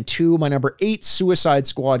 Spider-Man 2. My number 8, Suicide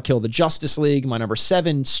Squad, Kill the Justice League. My number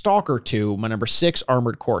 7, Stalker 2. My number 6,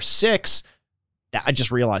 Armored Core 6. I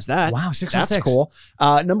just realized that. Wow, 6 That's on 6. cool.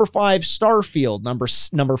 Number 5, Starfield.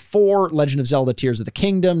 Number 4, Legend of Zelda Tears of the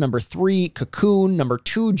Kingdom. Number 3, Cocoon. Number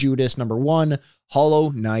 2, Judas. Number 1,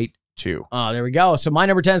 Hollow Knight 2. Oh, there we go. So my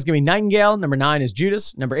number 10 is going to be Nightingale. Number 9 is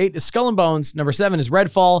Judas. Number 8 is Skull and Bones. Number 7 is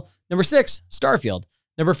Redfall. Number 6, Starfield.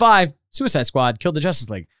 Number 5, Suicide Squad, Kill the Justice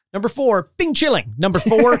League. Number 4, Bing Chilling. Number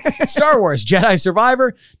 4, Star Wars Jedi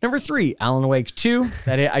Survivor. Number 3, Alan Wake 2.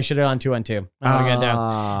 I should have done 2 on 2. I'm gonna get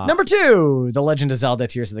down. Number 2, The Legend of Zelda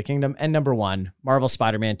Tears of the Kingdom. And number 1, Marvel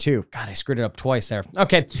Spider-Man 2. God, I screwed it up twice there.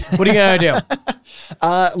 Okay, what are you gonna do?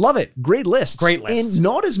 Love it. Great list. Great list. And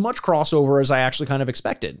not as much crossover as I actually kind of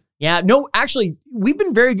expected. Yeah, no, actually, we've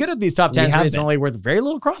been very good at these top 10s have recently with very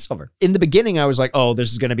little crossover. In the beginning, I was like, "Oh,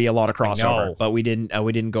 this is going to be a lot of crossover," know. but we didn't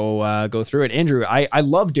go through it. Andrew, I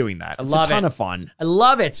love doing that. It's love a ton it. of fun. I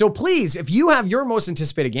love it. So please, if you have your most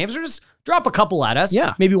anticipated games, or just drop a couple at us.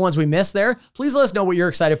 Yeah. Maybe ones we missed there. Please let us know what you're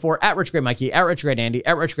excited for at Rich Grade Mikey, at Rich Grade Andy,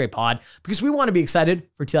 at Rich Grade Pod, because we want to be excited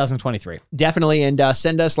for 2023. Definitely, and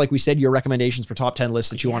send us, like we said, your recommendations for top 10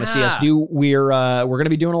 lists that you want to see us do. We're going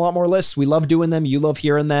to be doing a lot more lists. We love doing them. You love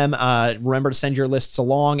hearing them. Remember to send your lists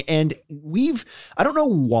along. And I don't know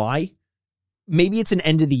why, maybe it's an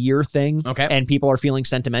end of the year thing. Okay. And people are feeling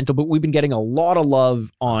sentimental, but we've been getting a lot of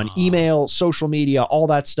love on email, social media, all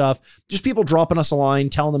that stuff. Just people dropping us a line,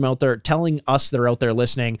 telling us they're out there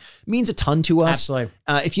listening means a ton to us. Absolutely.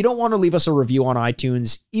 If you don't want to leave us a review on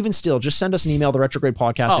iTunes, even still, just send us an email,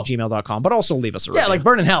 theretrogradepodcast@gmail.com, but also leave us a review. Yeah, like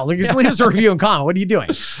burn in hell. Like, just leave us a review and comment. What are you doing?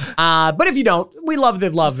 But if you don't, we love the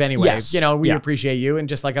love anyway. Yes. We Yeah. appreciate you. And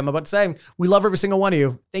just like I'm about to say, we love every single one of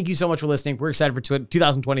you. Thank you so much for listening. We're excited for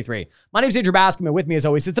 2023. My name is Andrew Bascom, and with me as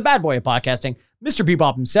always is the bad boy of podcasting, Mr.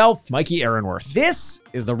 Bebop himself, Mikey Aaronworth. This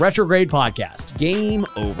is the Retrograde Podcast. Game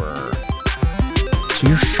over. So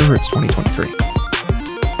you're sure it's 2023?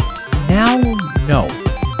 Now, no.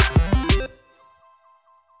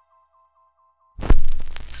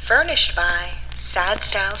 Furnished by Sad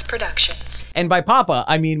Styles Productions. And by Papa,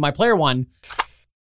 I mean my player one,